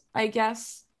sometimes I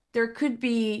guess there could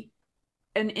be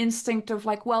an instinct of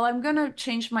like, well, I'm gonna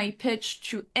change my pitch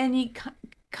to any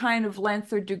kind of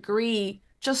length or degree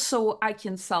just so I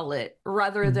can sell it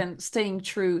rather Mhm. than staying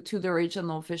true to the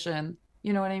original vision.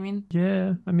 You know what I mean?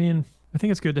 Yeah, I mean, I think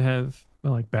it's good to have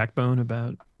like backbone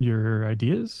about your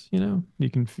ideas. You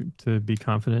can to be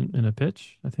confident in a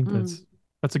pitch. I think Mm.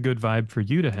 that's a good vibe for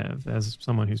you to have as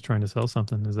someone who's trying to sell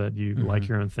something. Is that you like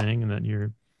Hmm. your own thing and that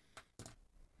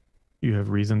you have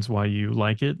reasons why you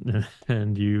like it,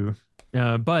 and you.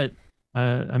 But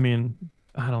I mean,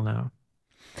 I don't know.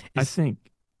 I Is think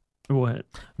what.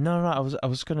 no, no, I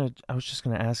was just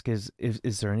gonna ask is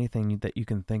there anything that you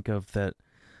can think of that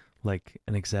like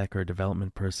an exec or a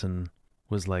development person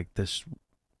was like this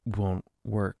won't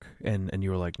work and you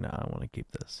were like, nah, I want to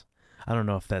keep this. I don't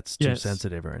know if that's too Yes.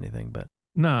 sensitive or anything, but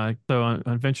No. So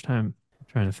on Venture Time, I'm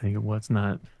trying to think of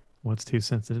what's too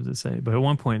sensitive to say. But at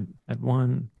one point, at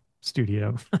one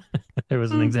studio, there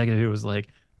was an Mm. executive who was like,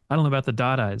 "I don't know about the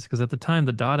dot eyes," because at the time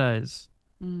the dot eyes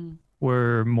Mm.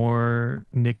 were more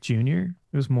Nick Jr.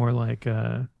 It was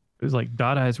like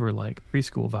dot eyes were like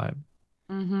preschool vibe,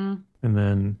 Mm-hmm. and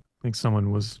then I think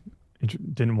someone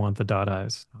didn't want the dot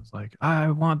eyes. I was like,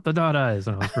 I want the dot eyes,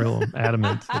 and I was real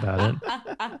adamant about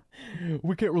it.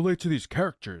 we can't relate to these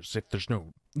characters if there's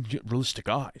no realistic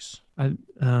eyes. I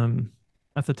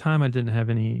At the time I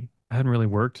hadn't really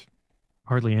worked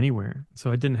hardly anywhere,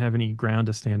 so I didn't have any ground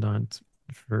to stand on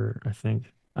for, I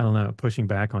think, I don't know, pushing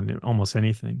back on almost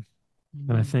anything.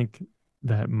 And I think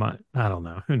that might, I don't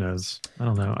know, who knows? I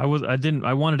don't know.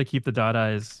 I wanted to keep the dot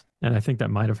eyes, and I think that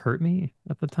might have hurt me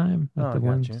at the time at Oh, the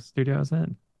one gotcha. studio I was at.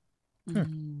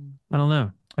 Mm. I don't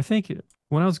know. I think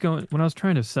when I was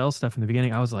trying to sell stuff in the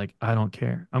beginning, I was like, I don't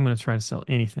care. I'm going to try to sell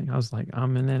anything. I was like,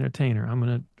 I'm an entertainer. I'm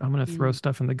going to throw Mm.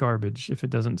 stuff in the garbage if it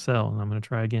doesn't sell, and I'm going to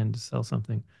try again to sell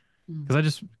something.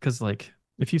 Mm. Because like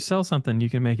if you sell something, you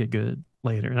can make it good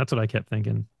later. And that's what I kept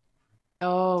thinking.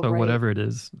 Oh, So right. whatever it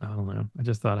is, I don't know. I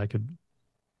just thought I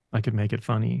could make it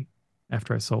funny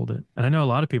after I sold it. And I know a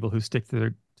lot of people who stick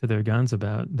to their guns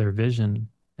about their vision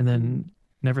and Mm. then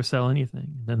never sell anything.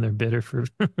 And then they're bitter for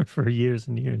for years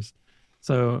and years.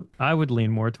 So I would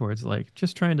lean more towards like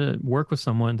just trying to work with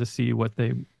someone to see what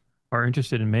they are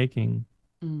interested in making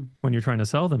Mm. when you're trying to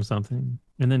sell them something,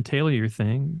 and then tailor your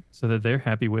thing so that they're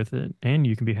happy with it and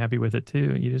you can be happy with it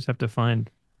too. You just have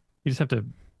to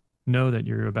know that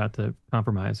you're about to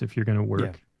compromise if you're going to Yeah.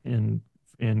 work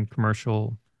in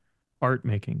commercial art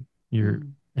making. You're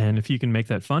Mm. and if you can make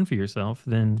that fun for yourself,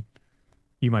 then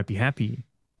you might be happy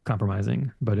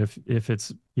compromising. But if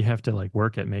it's you have to like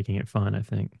work at making it fun, I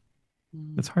think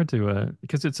Mm. it's hard to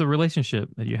because it's a relationship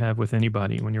that you have with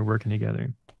anybody when you're working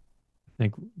together. I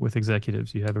think with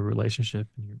executives, you have a relationship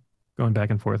and you're going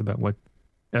back and forth about what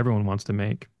everyone wants to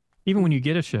make. Even when you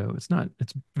get a show,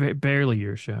 it's barely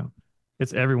your show.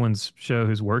 It's everyone's show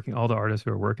who's working, all the artists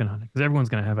who are working on it, because everyone's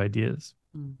going to have ideas.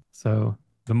 Mm. So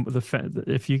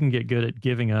if you can get good at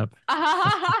giving up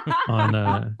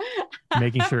on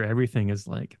making sure everything is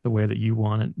like the way that you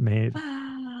want it made,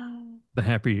 the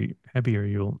happier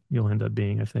you'll end up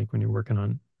being, I think, when you're working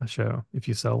on a show, if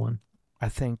you sell one. I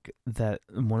think that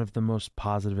one of the most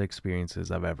positive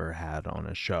experiences I've ever had on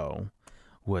a show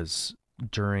was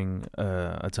during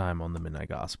a time on the Midnight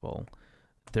Gospel.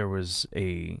 There was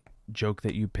a joke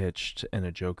that you pitched and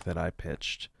a joke that I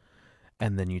pitched,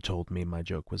 and then you told me my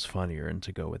joke was funnier and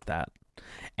to go with that.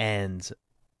 And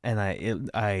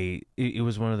it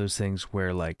was one of those things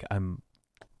where like I'm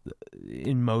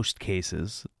in most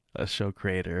cases a show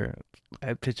creator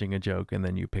pitching a joke and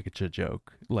then you pitch a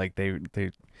joke like they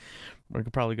we're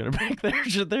probably gonna break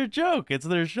their joke. It's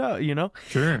their show, you know.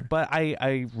 Sure. But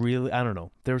I really I don't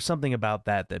know. There was something about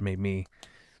that made me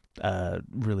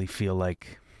really feel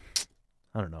like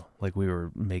I don't know, like we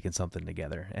were making something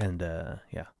together. And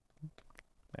yeah.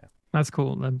 That's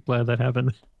cool. I'm glad that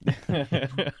happened.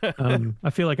 I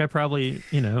feel like I probably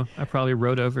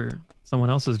wrote over someone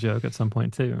else's joke at some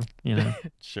point too,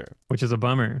 Sure. which is a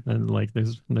bummer. And like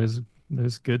there's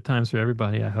good times for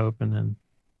everybody, I hope. And then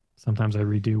sometimes I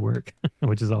redo work,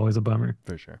 which is always a bummer.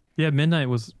 For sure. Yeah, Midnight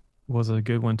was a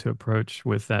good one to approach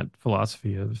with that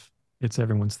philosophy of it's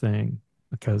everyone's thing,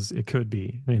 because it could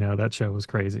be, that show was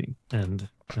crazy, and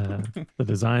the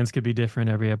designs could be different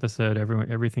every episode.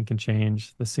 Everything can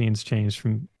change. The scenes changed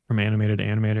from animator to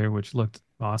animator, which looked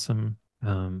awesome.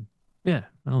 Yeah,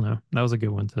 I don't know. That was a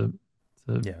good one to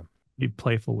Yeah. be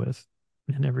playful with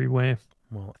in every way.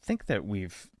 Well, I think that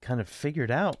we've kind of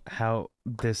figured out how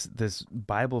this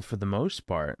Bible, for the most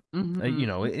part,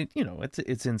 Mm-hmm.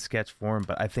 it's in sketch form,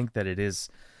 but I think that it is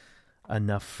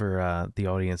enough for the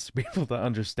audience to be able to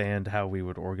understand how we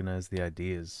would organize the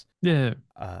ideas. Yeah.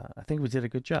 I think we did a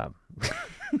good job.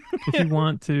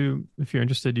 If you're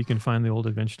interested, you can find the old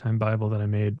Adventure Time Bible that I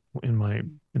made in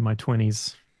my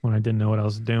 20s when I didn't know what I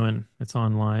was doing. It's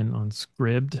online on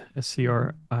Scribd,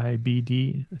 Scribd,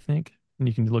 I think. And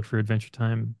you can look for Adventure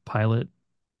Time Pilot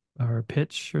or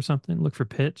Pitch or something. Look for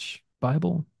Pitch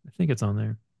Bible. I think it's on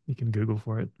there. You can Google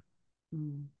for it.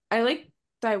 I like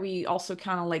that we also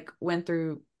kind of like went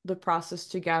through the process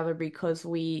together, because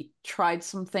we tried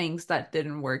some things that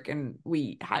didn't work and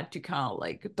we had to kind of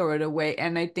like throw it away.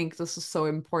 And I think this is so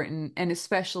important. And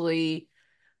especially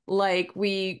like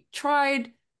we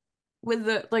tried with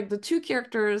the two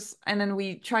characters, and then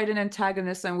we tried an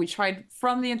antagonist, and we tried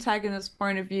from the antagonist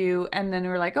point of view, and then we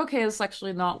are like, okay, it's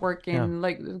actually not working. Yeah.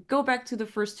 Like go back to the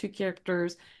first two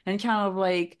characters and kind of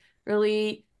like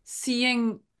really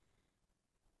seeing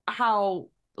how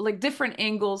like different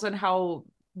angles and how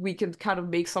we can kind of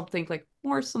make something like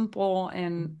more simple.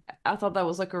 And I thought that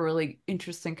was like a really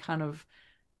interesting kind of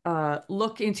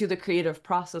look into the creative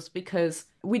process, because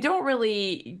we don't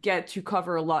really get to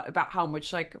cover a lot about how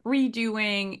much like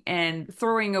redoing and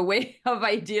throwing away of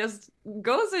ideas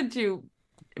goes into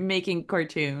making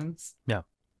cartoons. Yeah.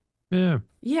 Yeah.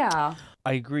 Yeah.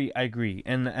 I agree,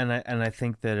 and I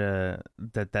think that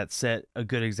that set a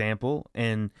good example.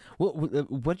 And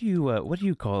what do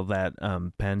you call that,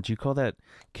 Pen? Do you call that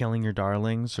killing your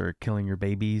darlings or killing your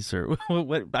babies, or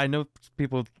what? I know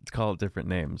people call it different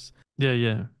names.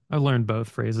 Yeah. I learned both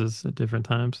phrases at different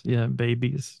times. Yeah,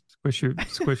 babies. Squish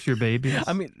your babies.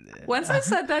 I mean, once I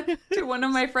said that to one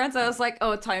of my friends, I was like,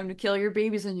 "Oh, time to kill your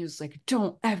babies," and he was like,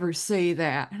 "Don't ever say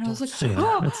that." And I was like, Yeah,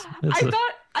 "Oh, that's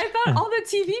I thought all the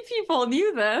TV people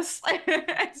knew this.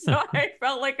 So I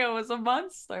felt like I was a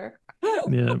monster.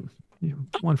 Yeah.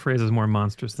 One phrase is more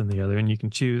monstrous than the other, and you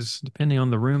can choose depending on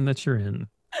the room that you're in.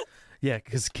 Yeah,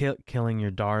 because killing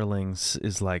your darlings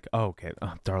is like, oh, okay,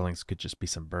 darlings could just be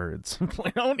some birds. I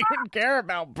don't even care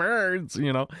about birds,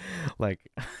 you know? Like,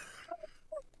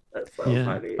 that's so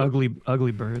funny.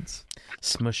 Ugly birds.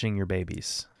 Smushing your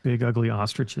babies. Big, ugly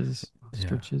ostriches.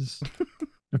 Ostriches. Yeah.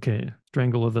 Okay,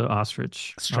 strangle the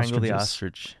ostrich. Strangle the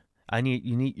ostrich.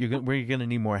 We're gonna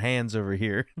need more hands over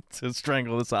here to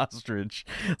strangle this ostrich.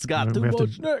 It's got too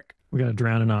much neck. We gotta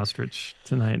drown an ostrich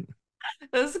tonight.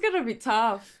 This is gonna be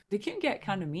tough. They can get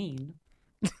kind of mean.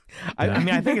 I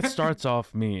mean, I think it starts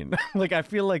off mean. Like, I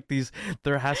feel like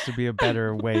there has to be a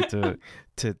better way to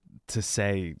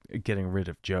say getting rid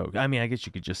of joke. I mean, I guess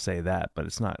you could just say that, but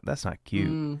that's not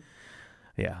cute.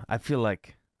 Yeah, I feel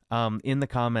like in the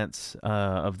comments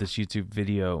of this YouTube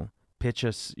video, pitch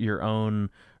us your own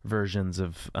versions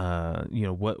of how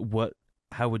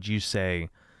would you say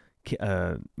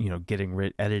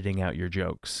editing out your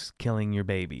jokes, killing your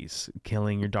babies,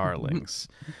 killing your darlings.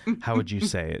 How would you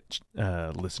say it,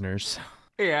 listeners?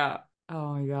 Yeah.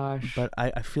 Oh my gosh. But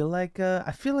I feel like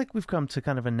we've come to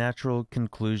kind of a natural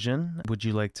conclusion. Would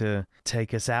you like to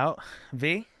take us out,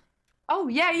 V? Oh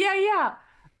yeah.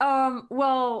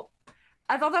 Well,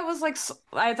 I thought that was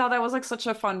like such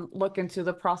a fun look into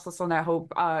the process, and I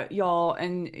hope y'all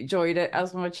enjoyed it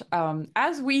as much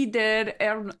as we did.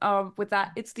 And with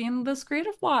that, it's the end of this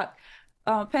creative block.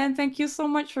 Pen, thank you so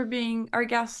much for being our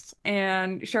guest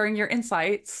and sharing your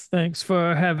insights. Thanks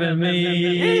for having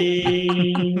me.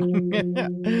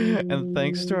 And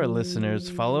thanks to our listeners.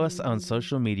 Follow us on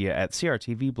social media at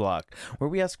CRTV Block, where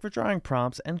we ask for drawing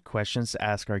prompts and questions to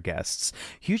ask our guests.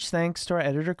 Huge thanks to our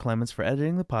editor Clemens for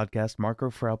editing the podcast,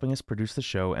 Marco for helping us produce the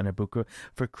show, and Abuka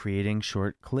for creating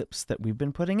short clips that we've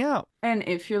been putting out. And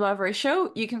if you love our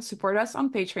show, you can support us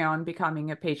on Patreon.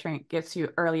 Becoming a patron gets you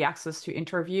early access to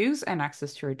interviews and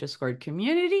access to our Discord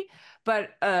community.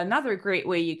 But another great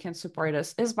way you can support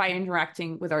us is by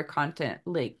interacting with our content,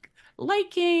 like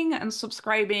liking and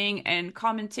subscribing and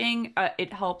commenting.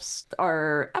 It helps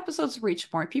our episodes reach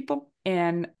more people.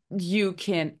 And you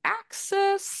can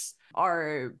access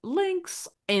our links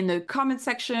in the comment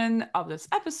section of this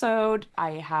episode.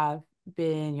 I have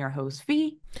been your host,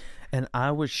 V. And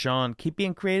I was Sean. Keep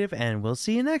being creative, and we'll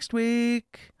see you next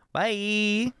week.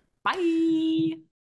 Bye. Bye.